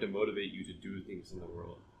still going to motivate you to do things in the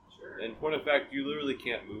world. Sure. And point of fact, you literally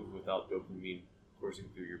can't move without dopamine coursing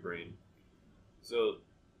through your brain. So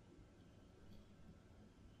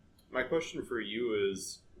my question for you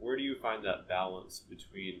is, where do you find that balance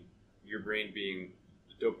between your brain being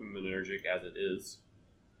dopaminergic as it is,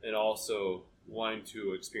 and also wanting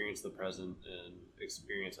to experience the present and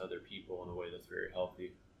experience other people in a way that's very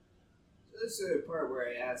healthy? So this is the part where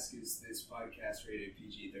I ask, is this podcast rated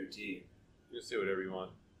PG-13? You can say whatever you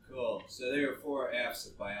want. Cool. So there are 4 F's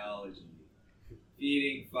of biology.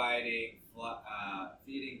 Feeding, fighting,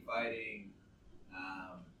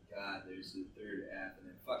 God, there's a third F, and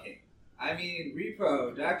then fucking. I mean,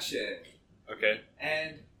 reproduction. Okay.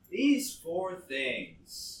 And these 4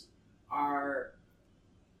 things are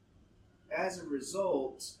as a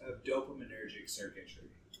result of dopaminergic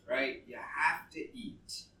circuitry, right? You have to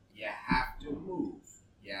eat. You have to move.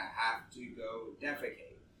 You have to go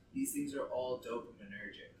defecate. These things are all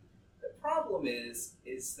dopaminergic. The problem is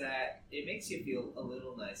that it makes you feel a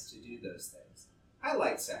little nice to do those things. I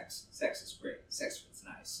like sex. Sex is great. Sex is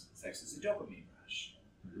nice. Sex is a dopamine rush.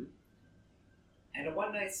 Mm-hmm. And a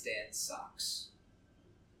one-night stand sucks.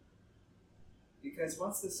 Because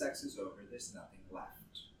once the sex is over, there's nothing left.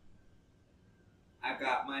 I've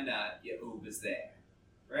got my nut, your oob is there.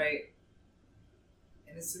 Right?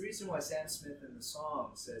 And it's the reason why Sam Smith in the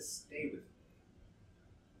song says, "Stay with me."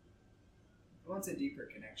 He wants a deeper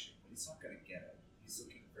connection, but he's not going to get it. He's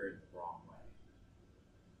looking for it the wrong way.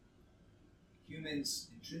 Humans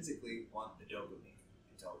intrinsically want the dopamine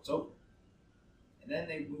until it's over. And then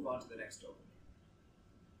they move on to the next dopamine.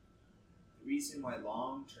 The reason why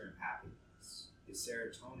long-term happiness is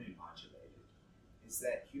serotonin modulated is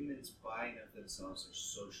that humans by and of themselves are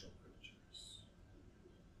social creatures.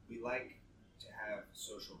 We like to have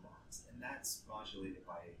social bonds, and that's modulated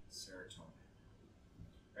by serotonin,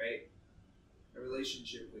 right? A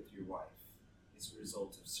relationship with your wife is a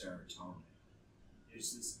result of serotonin.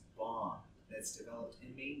 There's this bond that's developed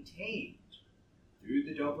and maintained through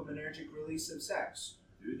the dopaminergic release of sex,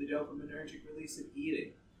 through the dopaminergic release of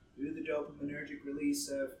eating, through the dopaminergic release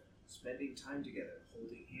of spending time together,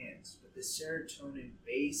 holding hands. But the serotonin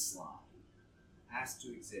baseline has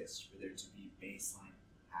to exist for there to be baseline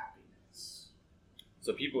happiness.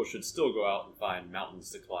 So people should still go out and find mountains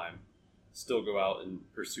to climb, still go out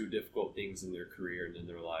and pursue difficult things in their career and in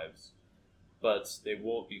their lives. But they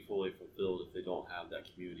won't be fully fulfilled if they don't have that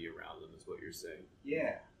community around them, is what you're saying.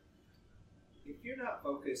 Yeah. If you're not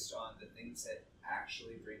focused on the things that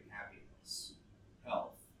actually bring happiness,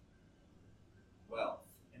 health, wealth,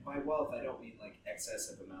 and by wealth I don't mean like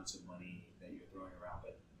excessive amounts of money that you're throwing around,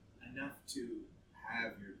 but enough to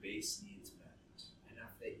have your base needs met,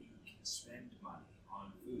 enough that you can spend money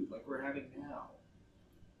on food like we're having now,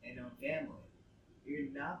 and on family, you're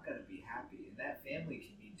not going to be happy. And that family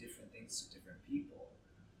can mean different things to different people.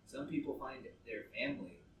 Some people find their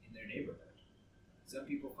family in their neighborhood. Some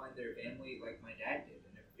people find their family like my dad did,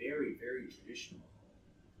 in a very, very traditional home.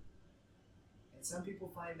 And some people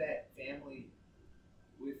find that family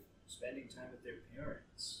with spending time with their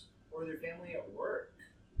parents or their family at work.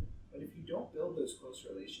 But if you don't build those close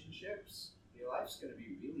relationships, your life's going to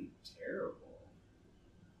be really terrible.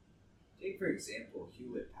 Take, for example,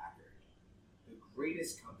 Hewlett-Packard, the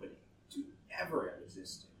greatest company to ever have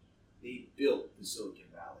existed. They built the Silicon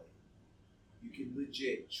Valley. You can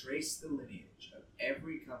legit trace the lineage of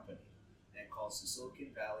every company that calls the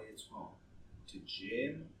Silicon Valley its home to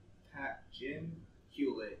Jim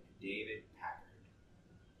Hewlett and David Packard.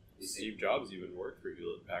 Steve Jobs even worked for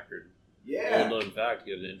Hewlett-Packard. Yeah. Little known fact,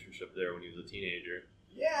 he had an internship there when he was a teenager.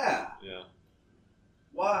 Yeah. Yeah.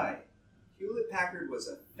 Why? Hewlett-Packard was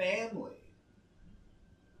a family.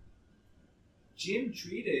 Jim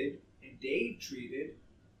treated and Dave treated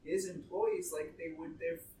his employees like they would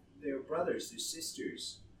their brothers, their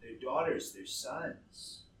sisters, their daughters, their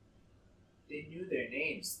sons. They knew their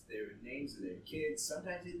names of their kids,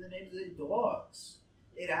 sometimes even the names of their dogs.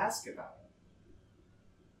 They'd ask about them.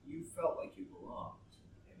 You felt like you belonged,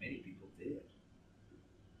 and many people did.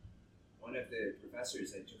 One of the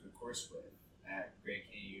professors I took a course with at Grant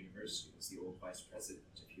Skaggs University was the old vice president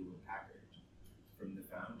of Hewlett-Packard, from the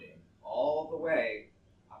founding all the way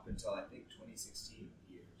up until I think 2016 when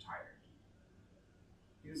he had retired.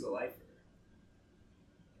 He was a lifer.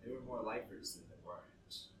 There were more lifers than there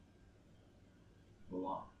weren't.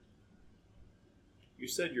 Belonged. You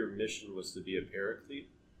said your mission was to be a paraclete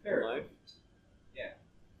in life? Yeah.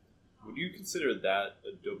 Would you consider that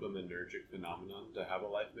a dopaminergic phenomenon to have a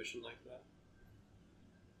life mission like that?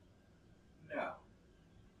 No.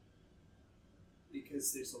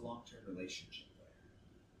 Because there's a long-term relationship there.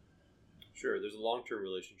 Sure, there's a long-term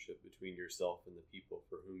relationship between yourself and the people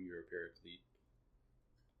for whom you're a paraclete.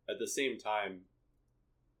 At the same time,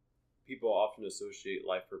 people often associate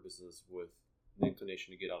life purposes with an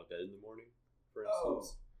inclination to get out of bed in the morning, for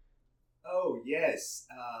instance. Oh yes.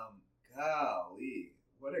 Golly,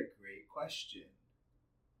 what a great question.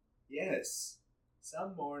 Yes,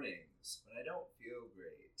 some mornings when I don't feel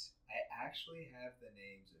great, I actually have the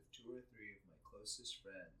names of 2 or 3 of my closest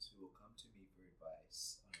friends who will come to me for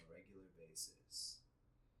advice on a regular basis.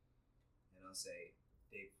 And I'll say,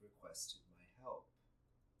 they've requested my help.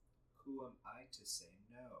 Who am I to say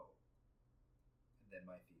no? And then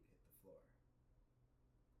my feet hit the floor.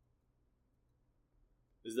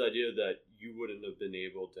 Is the idea that you wouldn't have been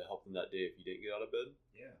able to help them that day if you didn't get out of bed?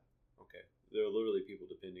 Yeah. Okay. There are literally people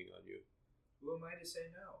depending on you. Who am I to say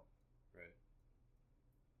no? Right.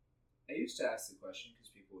 I used to ask the question because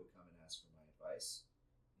people would come and ask for my advice.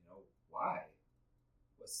 Why?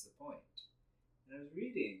 What's the point? And I was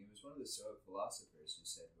reading, it was one of the Stoic philosophers who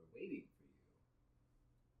said, we're waiting for you.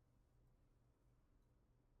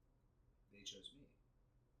 They chose me.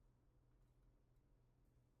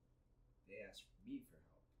 They asked me for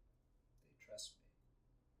help. They trust me.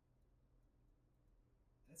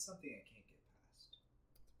 That's something I can't get past.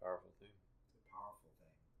 It's a powerful thing. It's a powerful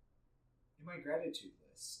thing. In my gratitude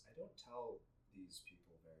lists, I don't tell these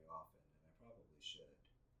people very often, and I probably should.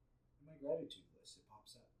 gratitude list, it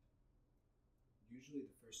pops up. Usually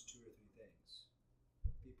the first 2 or 3 things.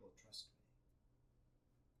 People trust me.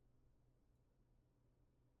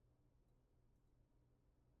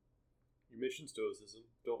 You mentioned Stoicism.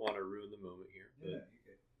 Don't want to ruin the moment here. Yeah, you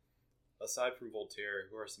could. Aside from Voltaire,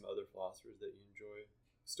 who are some other philosophers that you enjoy?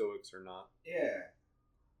 Stoics or not? Yeah.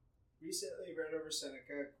 Recently read over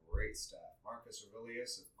Seneca. Great stuff. Marcus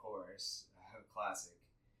Aurelius, of course. Classic.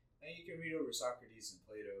 And you can read over Socrates and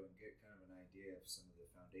Plato and get kind of an idea of some of the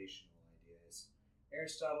foundational ideas.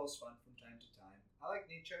 Aristotle's fun from time to time. I like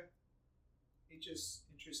Nietzsche. Nietzsche's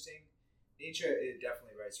interesting. Nietzsche, it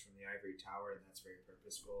definitely writes from the ivory tower, and that's very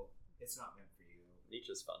purposeful. It's not meant for you.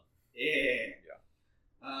 Nietzsche's fun. Yeah.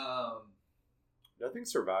 Nothing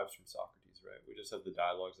survives from Socrates, right? We just have the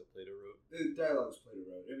dialogues that Plato wrote. The dialogues Plato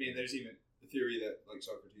wrote. I mean, there's even the theory that like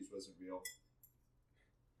Socrates wasn't real.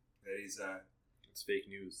 That he's It's fake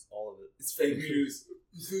news. All of it. It's fake news.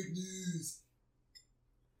 It's fake news.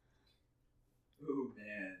 Oh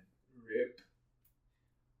man, rip.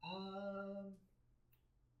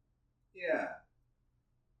 Yeah.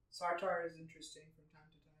 Sartre is interesting from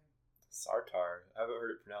time to time. Sartre. I haven't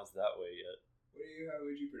heard it pronounced that way yet. How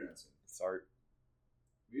would you pronounce it? Sart.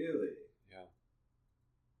 Really? Yeah.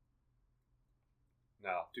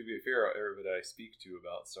 Now, to be fair, everybody I speak to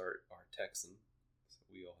about Sart are Texan, so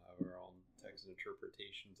we all have our own Texan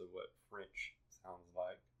interpretations of what French sounds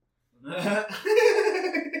like.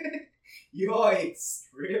 Yikes,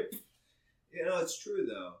 rip. You know, it's true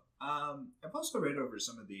though. I've also read over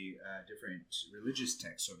some of the different religious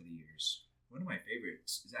texts over the years. One of my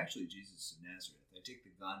favorites is actually Jesus of Nazareth. I take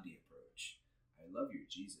the Gandhi approach. I love your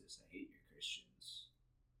Jesus. I hate your Christians.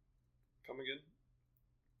 Come again?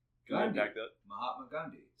 Gandhi. Unpack that? Mahatma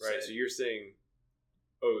Gandhi. Right, so you're saying...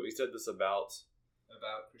 Oh, he said this about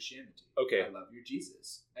Christianity. Okay. I love your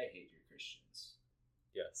Jesus. I hate your Christians.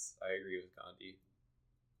 Yes, I agree with Gandhi.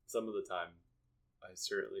 Some of the time, I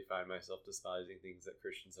certainly find myself despising things that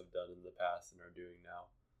Christians have done in the past and are doing now.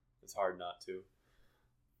 It's hard not to.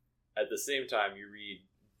 At the same time, you read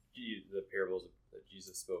the parables that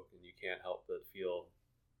Jesus spoke, and you can't help but feel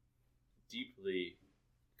deeply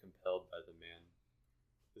compelled by the man.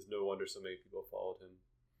 There's no wonder so many people followed him.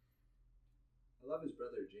 I love his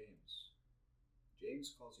brother James.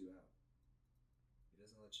 James calls you out. He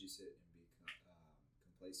doesn't let you sit and be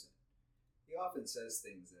complacent. He often says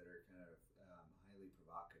things that are kind of highly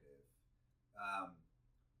provocative.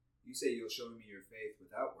 You say you'll show me your faith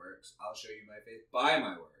without works. I'll show you my faith by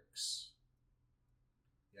my works.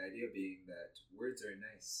 The idea being that words are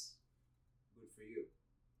nice. Good for you.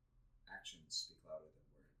 Actions speak louder than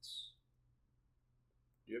words.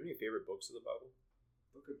 Do you have any favorite books of the Bible?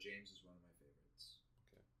 Book of James is one of my favorites.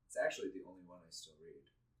 Okay. It's actually the only one I still read.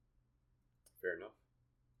 Fair enough.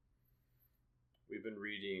 We've been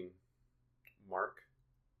reading Mark,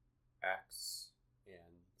 Acts,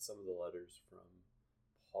 and some of the letters from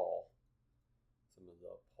Paul, some of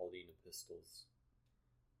the Pauline epistles.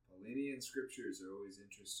 Paulinian scriptures are always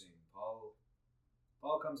interesting. Paul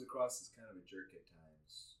comes across as kind of a jerk at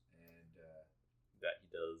times, and that he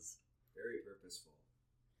does. Very purposeful.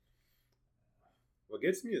 What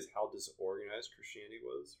gets me is how disorganized Christianity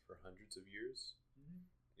was for hundreds of years,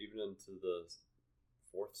 even into the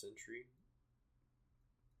 4th century.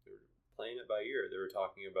 They were playing it by ear. They were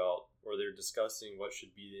talking about, or they're discussing what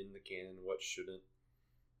should be in the canon, what shouldn't,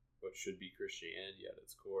 what should be Christianity at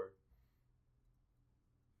its core.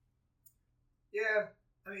 Yeah,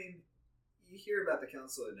 I mean, you hear about the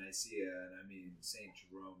Council of Nicaea, and I mean, St.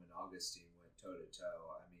 Jerome and Augustine went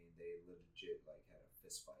toe-to-toe. I mean, they legit, like, had a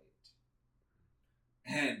fist fight.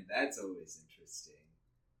 And that's always interesting.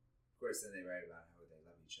 Of course, then they write about how they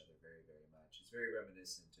love each other very, very much. It's very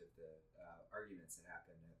reminiscent of the arguments that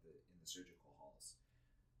happen in the surgical halls.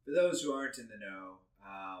 For those who aren't in the know,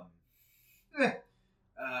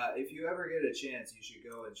 if you ever get a chance, you should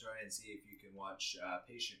go and try and see if you can watch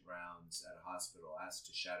patient rounds at a hospital asked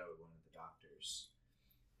to shadow one of the doctors.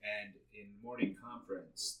 And in morning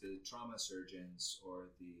conference, the trauma surgeons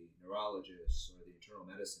or the neurologists or the internal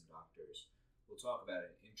medicine doctors will talk about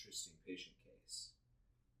an interesting patient case.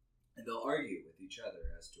 And they'll argue with each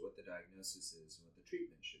other as to what the diagnosis is and what the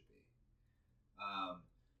treatment should be.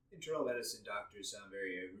 Internal medicine doctors sound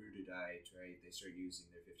very erudite, right? They start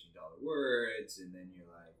using their $15 words, and then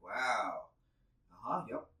you're like, wow,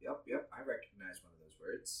 yep, I recognize one of those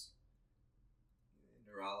words.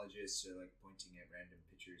 Neurologists are like pointing at random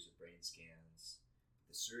pictures of brain scans.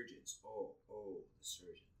 The surgeons, the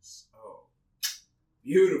surgeons,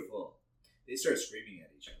 beautiful. They start screaming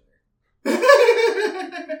at each other.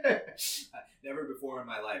 Never before in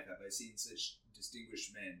my life have I seen such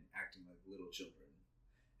distinguished men acting like little children.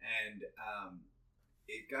 And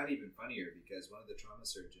it got even funnier because one of the trauma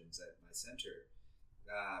surgeons at my center,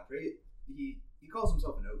 he calls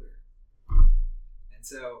himself an ogre. And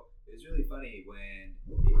so it was really funny when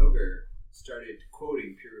the ogre started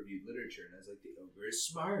quoting peer-reviewed literature, and I was like, the ogre is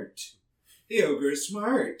smart. The ogre is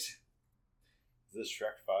smart. Is this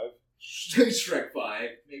Shrek 5? Shrek 5,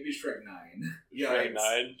 maybe Shrek 9. Shrek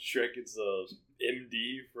 9? Shrek is a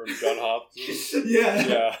MD from John Hopkins?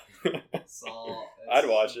 Yeah. I'd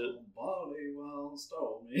watch it. Somebody once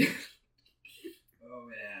told me. Oh,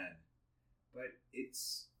 man. But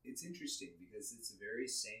it's interesting because it's the very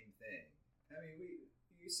same thing. I mean,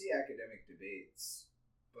 you see academic debates,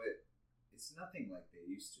 but it's nothing like they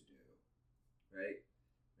used to do, right?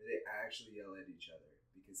 Where they actually yell at each other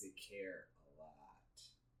because they care a lot.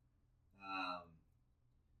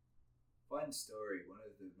 Fun story, one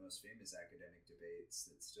of the most famous academic debates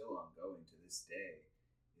that's still ongoing to this day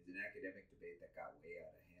is an academic debate that got way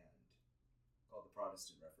out of hand called the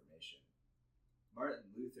Protestant Reformation. Martin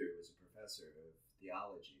Luther was a professor of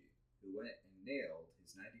theology who went and nailed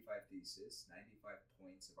his 95 thesis, 95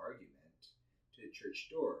 points of argument to the church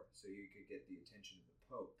door so you could get the attention of the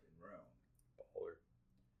Pope in Rome. Baller.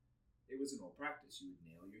 It was an old practice. You would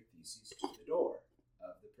nail your theses to the door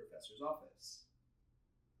of the professor's office.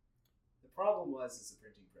 The problem was the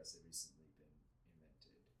printing press had recently been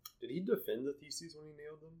invented. Did he defend the theses when he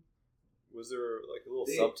nailed them? Was there like a little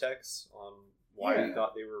subtext on why he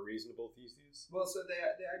thought they were reasonable theses? Well, so the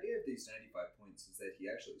idea of these 95 points is that he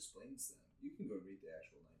actually explains them. You can go read the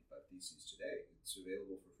actual 95 theses today. It's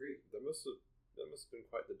available for free. That must have been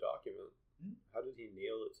quite the document. Hmm? How did he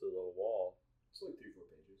nail it to the wall? It's like 3-4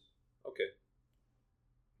 pages. Okay.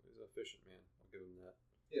 He's an efficient man. I'll give him that.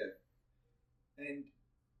 Yeah. And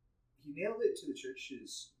he nailed it to the church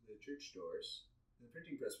doors. And the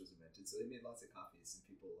printing press was invented, so they made lots of copies, and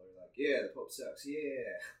people are like, yeah, the Pope sucks,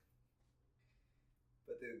 yeah.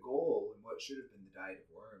 But the goal, and what should have been the Diet of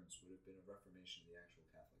Worms, would have been a reformation of the actual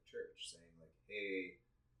Catholic Church, saying like, hey,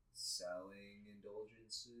 selling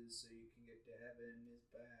indulgences so you can get to heaven is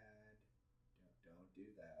bad. Don't do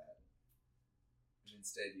that. And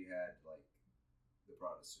instead you had like the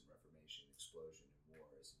Protestant Reformation, explosion, and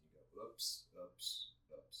wars, and you go, oops. That was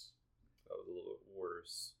a little bit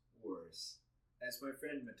worse. As my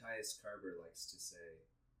friend Matthias Carver likes to say,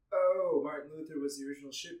 oh, Martin Luther was the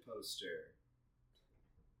original shit poster.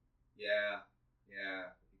 Yeah, he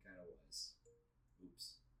kind of was.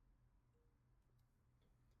 Oops.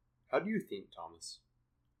 How do you think, Thomas?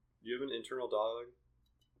 Do you have an internal dialogue?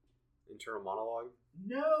 Internal monologue?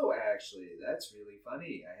 No, actually. That's really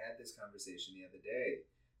funny. I had this conversation the other day.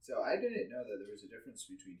 So I didn't know that there was a difference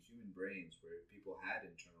between human brains where people had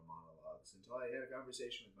internal monologues until I had a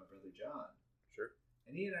conversation with my brother John. Sure.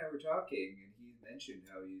 And he and I were talking, and he mentioned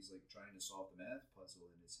how he's like trying to solve the math puzzle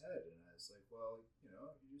in his head. And I was like, well, you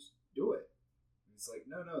just do it. And it's like,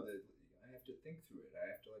 no, I have to think through it. I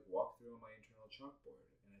have to like walk through on my internal chalkboard.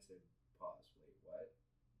 And I said, pause, wait, what?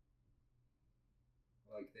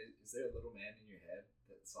 Like, is there a little man in your head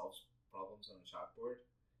that solves problems on a chalkboard?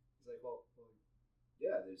 He's like, well,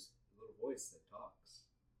 yeah, there's a little voice that talks.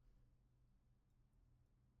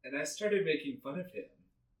 And I started making fun of him,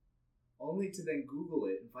 only to then Google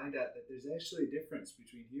it and find out that there's actually a difference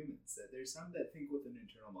between humans, that there's some that think with an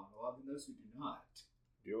internal monologue and those who do not.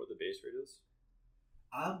 Do you know what the base rate is?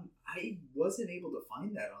 I wasn't able to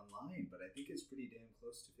find that online, but I think it's pretty damn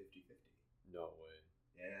close to 50-50. No way.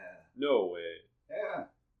 Yeah. No way. Yeah.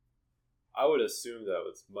 I would assume that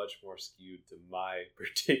it's much more skewed to my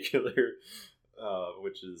particular,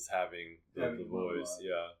 which is having the voice.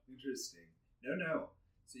 Yeah. Interesting. No.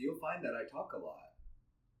 So you'll find that I talk a lot.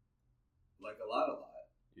 Like a lot.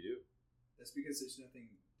 You do? That's because there's nothing,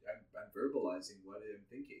 I'm verbalizing what I'm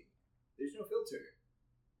thinking. There's no filter.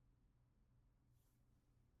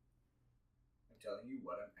 I'm telling you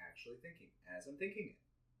what I'm actually thinking as I'm thinking it.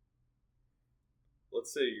 Let's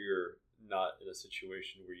say you're not in a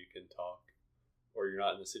situation where you can talk, or you're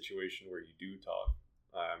not in a situation where you do talk.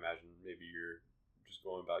 I imagine maybe you're just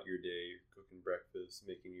going about your day, you're cooking breakfast,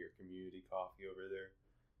 making your community coffee over there.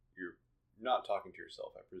 You're not talking to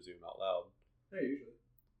yourself, I presume, out loud. No, usually.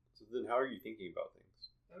 So then how are you thinking about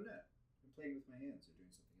things? I'm not. I'm playing with my hands or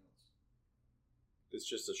doing something else. It's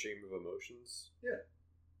just a stream of emotions? Yeah.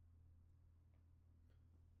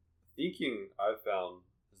 Thinking, I've found,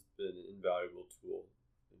 has been an invaluable tool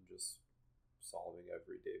in just solving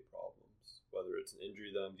everyday problems. Whether it's an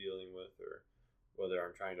injury that I'm dealing with, or whether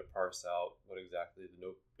I'm trying to parse out what exactly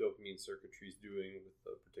the dopamine circuitry is doing with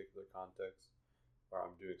a particular context, or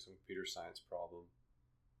I'm doing some computer science problem.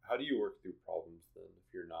 How do you work through problems then if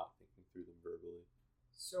you're not thinking through them verbally?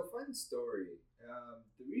 So, fun story.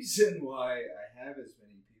 The reason why I have as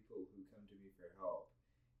many people who come to me for help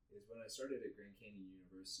is when I started at Grand Canyon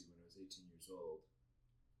University when I was 18 years old,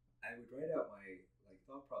 I would write out my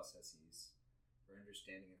thought processes for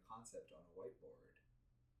understanding a concept on a whiteboard,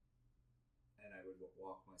 and I would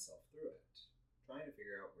walk myself through it, trying to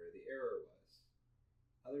figure out where the error was.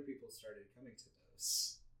 Other people started coming to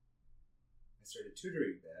those. I started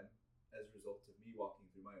tutoring them as a result of me walking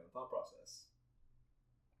through my own thought process.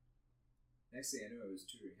 Next thing I knew, I was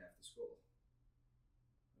tutoring half the school.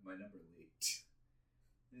 And my number leaked.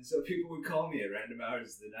 And so people would call me at random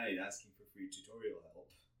hours of the night asking for free tutorial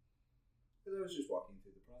help. Because I was just walking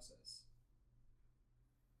through the process.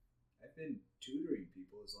 I've been tutoring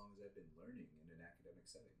people as long as I've been learning in an academic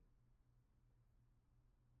setting.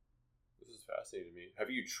 This is fascinating to me.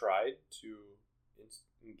 Have you tried to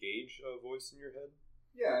engage a voice in your head?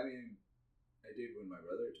 Yeah, I mean, I did when my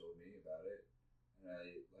brother told me about it. And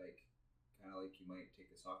I, kind of like you might take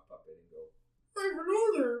a sock puppet and go, "Hey, hello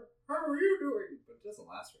there, how are you doing?" But it doesn't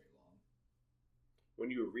last very long. When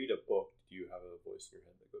you read a book, do you have a voice in your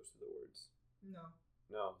head that goes through the words? No.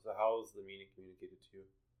 No. So how is the meaning communicated to you?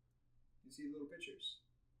 You see little pictures.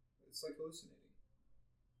 It's like hallucinating.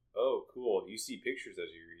 Oh, cool. You see pictures as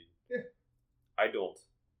you read. Yeah. I don't.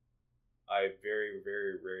 I very,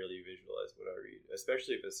 very rarely visualize what I read,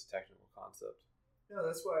 especially if it's a technical concept. No,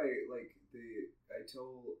 that's why,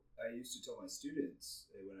 I used to tell my students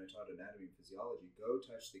when I taught anatomy and physiology, go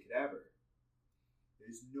touch the cadaver.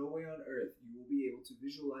 There's no way on earth you will be able to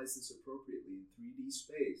visualize this appropriately in 3D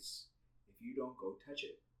space if you don't go touch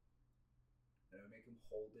it. And I would make them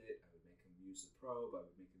hold it, I would make them use the probe, I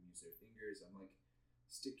would make them use their fingers. I'm like,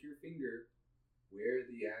 stick your finger where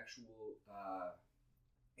the actual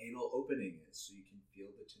anal opening is so you can feel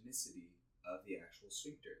the tonicity of the actual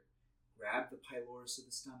sphincter. Grab the pylorus of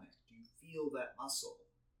the stomach. Do you feel that muscle?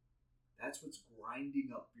 That's what's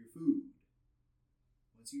grinding up your food.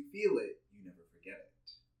 Once you feel it, you never forget it.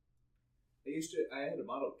 I had a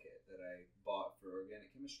model kit that I bought for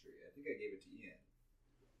organic chemistry. I think I gave it to Ian.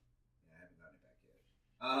 Yeah, I haven't gotten it back yet.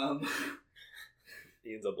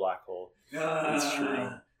 Ian's a black hole. It's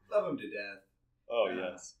true. Love him to death. Oh,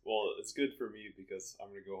 yes. Well, it's good for me because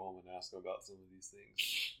I'm going to go home and ask him about some of these things.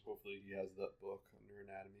 Hopefully he has that book under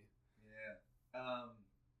anatomy. Yeah.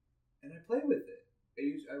 And I play with it.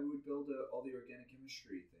 I would build all the organic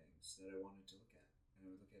chemistry things that I wanted to look at. And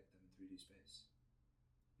I would look at them in 3D space.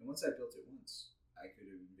 And once I built it once, I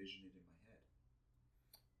could envision it in my head.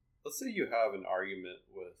 Let's say you have an argument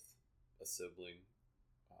with a sibling.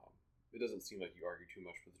 It doesn't seem like you argue too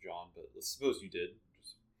much with John, but let's suppose you did.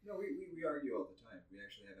 No, we argue all the time. We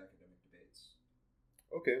actually have academic debates.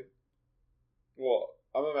 Okay. Well,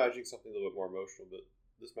 I'm imagining something a little bit more emotional, but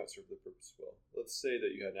this might serve the purpose well. Let's say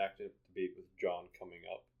that you had an academic debate with John coming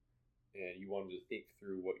up, and you wanted to think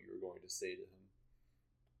through what you were going to say to him.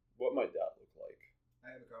 What might that look like?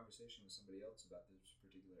 I have a conversation with somebody else about this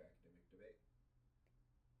particular academic debate.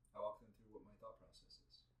 I walk them through what my thought process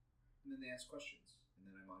is. And then they ask questions, and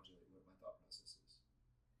then I modulate what my thought process is.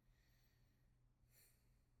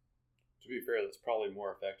 To be fair, that's probably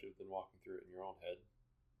more effective than walking through it in your own head.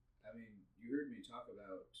 I mean, you heard me talk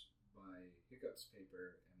about my hiccups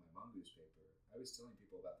paper and my mongoose paper. I was telling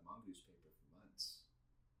people about the mongoose paper for months.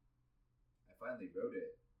 I finally wrote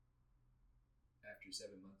it after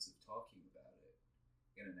 7 months of talking about it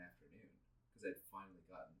in an afternoon because I'd finally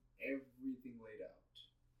gotten everything laid out.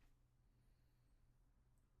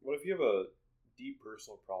 What if you have a deep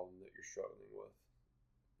personal problem that you're struggling with?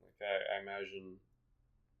 Like I imagine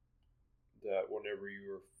that whenever you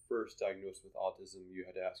were first diagnosed with autism, you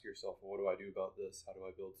had to ask yourself, well, what do I do about this? How do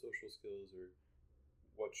I build social skills? Or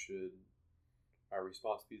what should my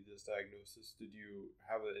response be to this diagnosis? Did you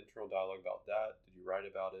have an internal dialogue about that? Did you write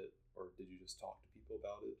about it? Or did you just talk to people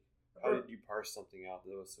about it? How did you parse something out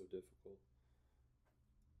that was so difficult?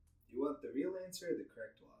 You want the real answer or the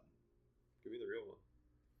correct one? Give me the real one.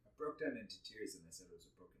 I broke down into tears and I said it was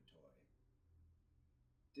a broken toy.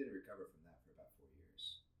 Didn't recover from that for about 4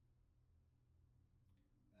 years.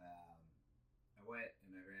 I went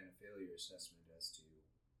and I ran a failure assessment as to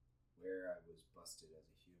where I was busted as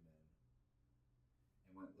a human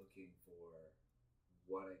and went looking for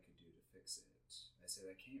what I could do to fix it. I said,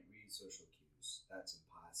 I can't read social cues. That's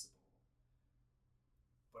impossible.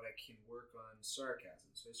 But I can work on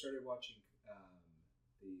sarcasm. So I started watching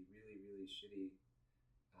the really, really shitty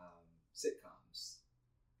sitcoms.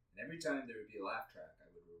 And every time there would be a laugh track, I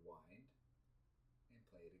would rewind and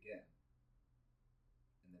play it again.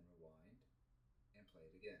 And then rewind and play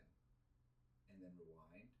it again. And then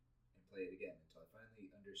rewind and play it again until I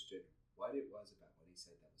finally understood what it was about what he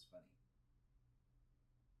said that was funny.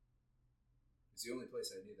 It's the only place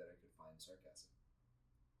I knew that I could find sarcasm.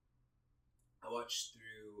 I watched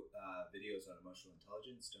through videos on emotional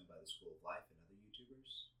intelligence done by the School of Life and other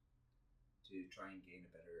YouTubers to try and gain a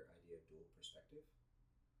better idea of dual perspective.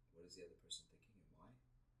 What is the other person thinking and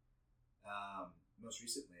why? Most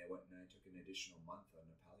recently, I went and I took an additional month on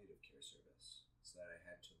a palliative care service so that I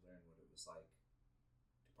had to learn what it was like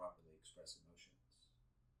to properly express emotions.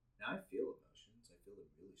 Now I feel emotions. I feel them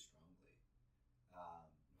really strongly.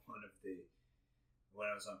 When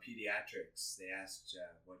I was on pediatrics, they asked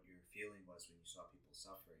what your feeling was when you saw people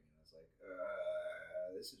suffering, and I was like,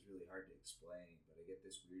 this is really hard to explain, but I get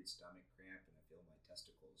this weird stomach cramp and I feel my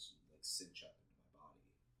testicles like cinch up into my body.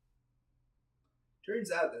 Turns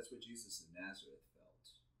out that's what Jesus of Nazareth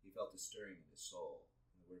felt. He felt a stirring in his soul,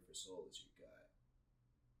 and the word for soul is your gut.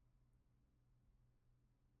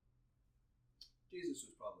 Jesus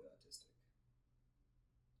was probably autistic.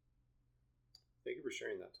 Thank you for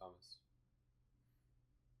sharing that, Thomas.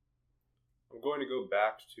 I'm going to go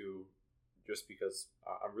back to, just because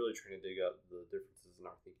I'm really trying to dig up the differences in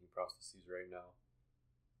our thinking processes right now.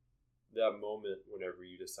 That moment whenever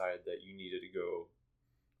you decided that you needed to go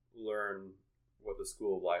learn what the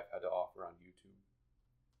School of Life had to offer on YouTube.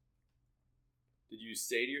 Did you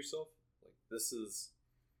say to yourself, like, this is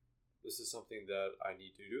something that I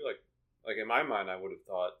need to do? Like in my mind, I would have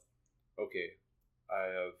thought, okay,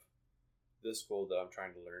 I have this goal that I'm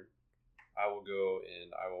trying to learn. I will go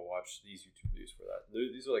and I will watch these YouTube videos for that.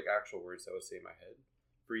 These are like actual words I would say in my head.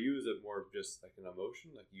 For you, is it more of just like an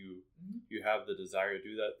emotion? Like you have the desire to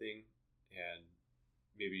do that thing, and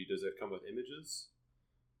maybe does it come with images?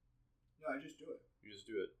 No, I just do it. You just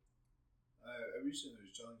do it. I recently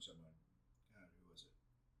was telling someone, God, who was it?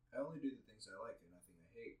 I only do the things I like and nothing I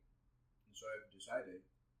hate. And so I've decided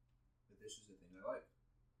that this is the thing I like.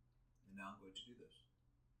 And now I'm going to do this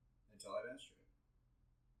until I master it.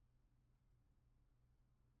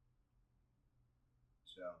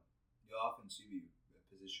 So you'll often see me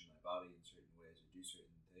position my body in certain ways or do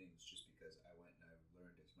certain things just because I went and I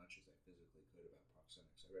learned as much as I physically could about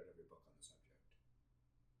proxemics. I read every book on the subject.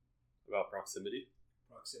 About proximity?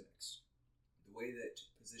 Proxemics. The way that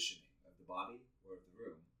positioning of the body or of the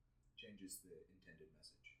room changes the intended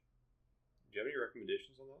message. Do you have any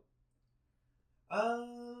recommendations on that?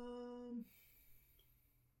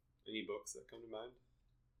 Any books that come to mind?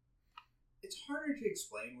 It's harder to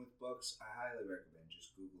explain with books. I highly recommend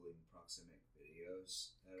just Googling proxemic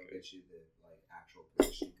videos. That'll get you the actual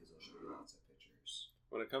positioning because they'll show you lots of pictures.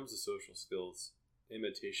 When it comes to social skills,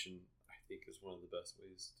 imitation, I think, is one of the best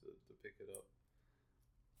ways to pick it up.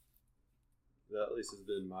 That at least has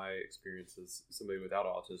been my experience as somebody without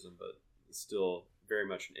autism, but still very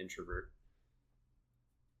much an introvert.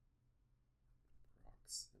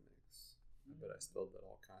 Proxemics. I bet I spelled that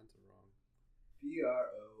all kinds of wrong.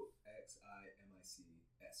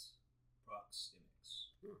 Proximics. Proxemics.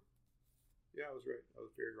 Yeah, I was right. I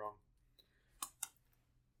was very wrong.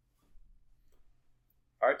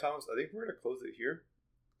 All right, Thomas, I think we're going to close it here.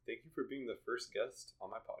 Thank you for being the first guest on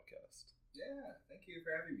my podcast. Yeah, thank you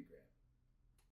for having me, Grant.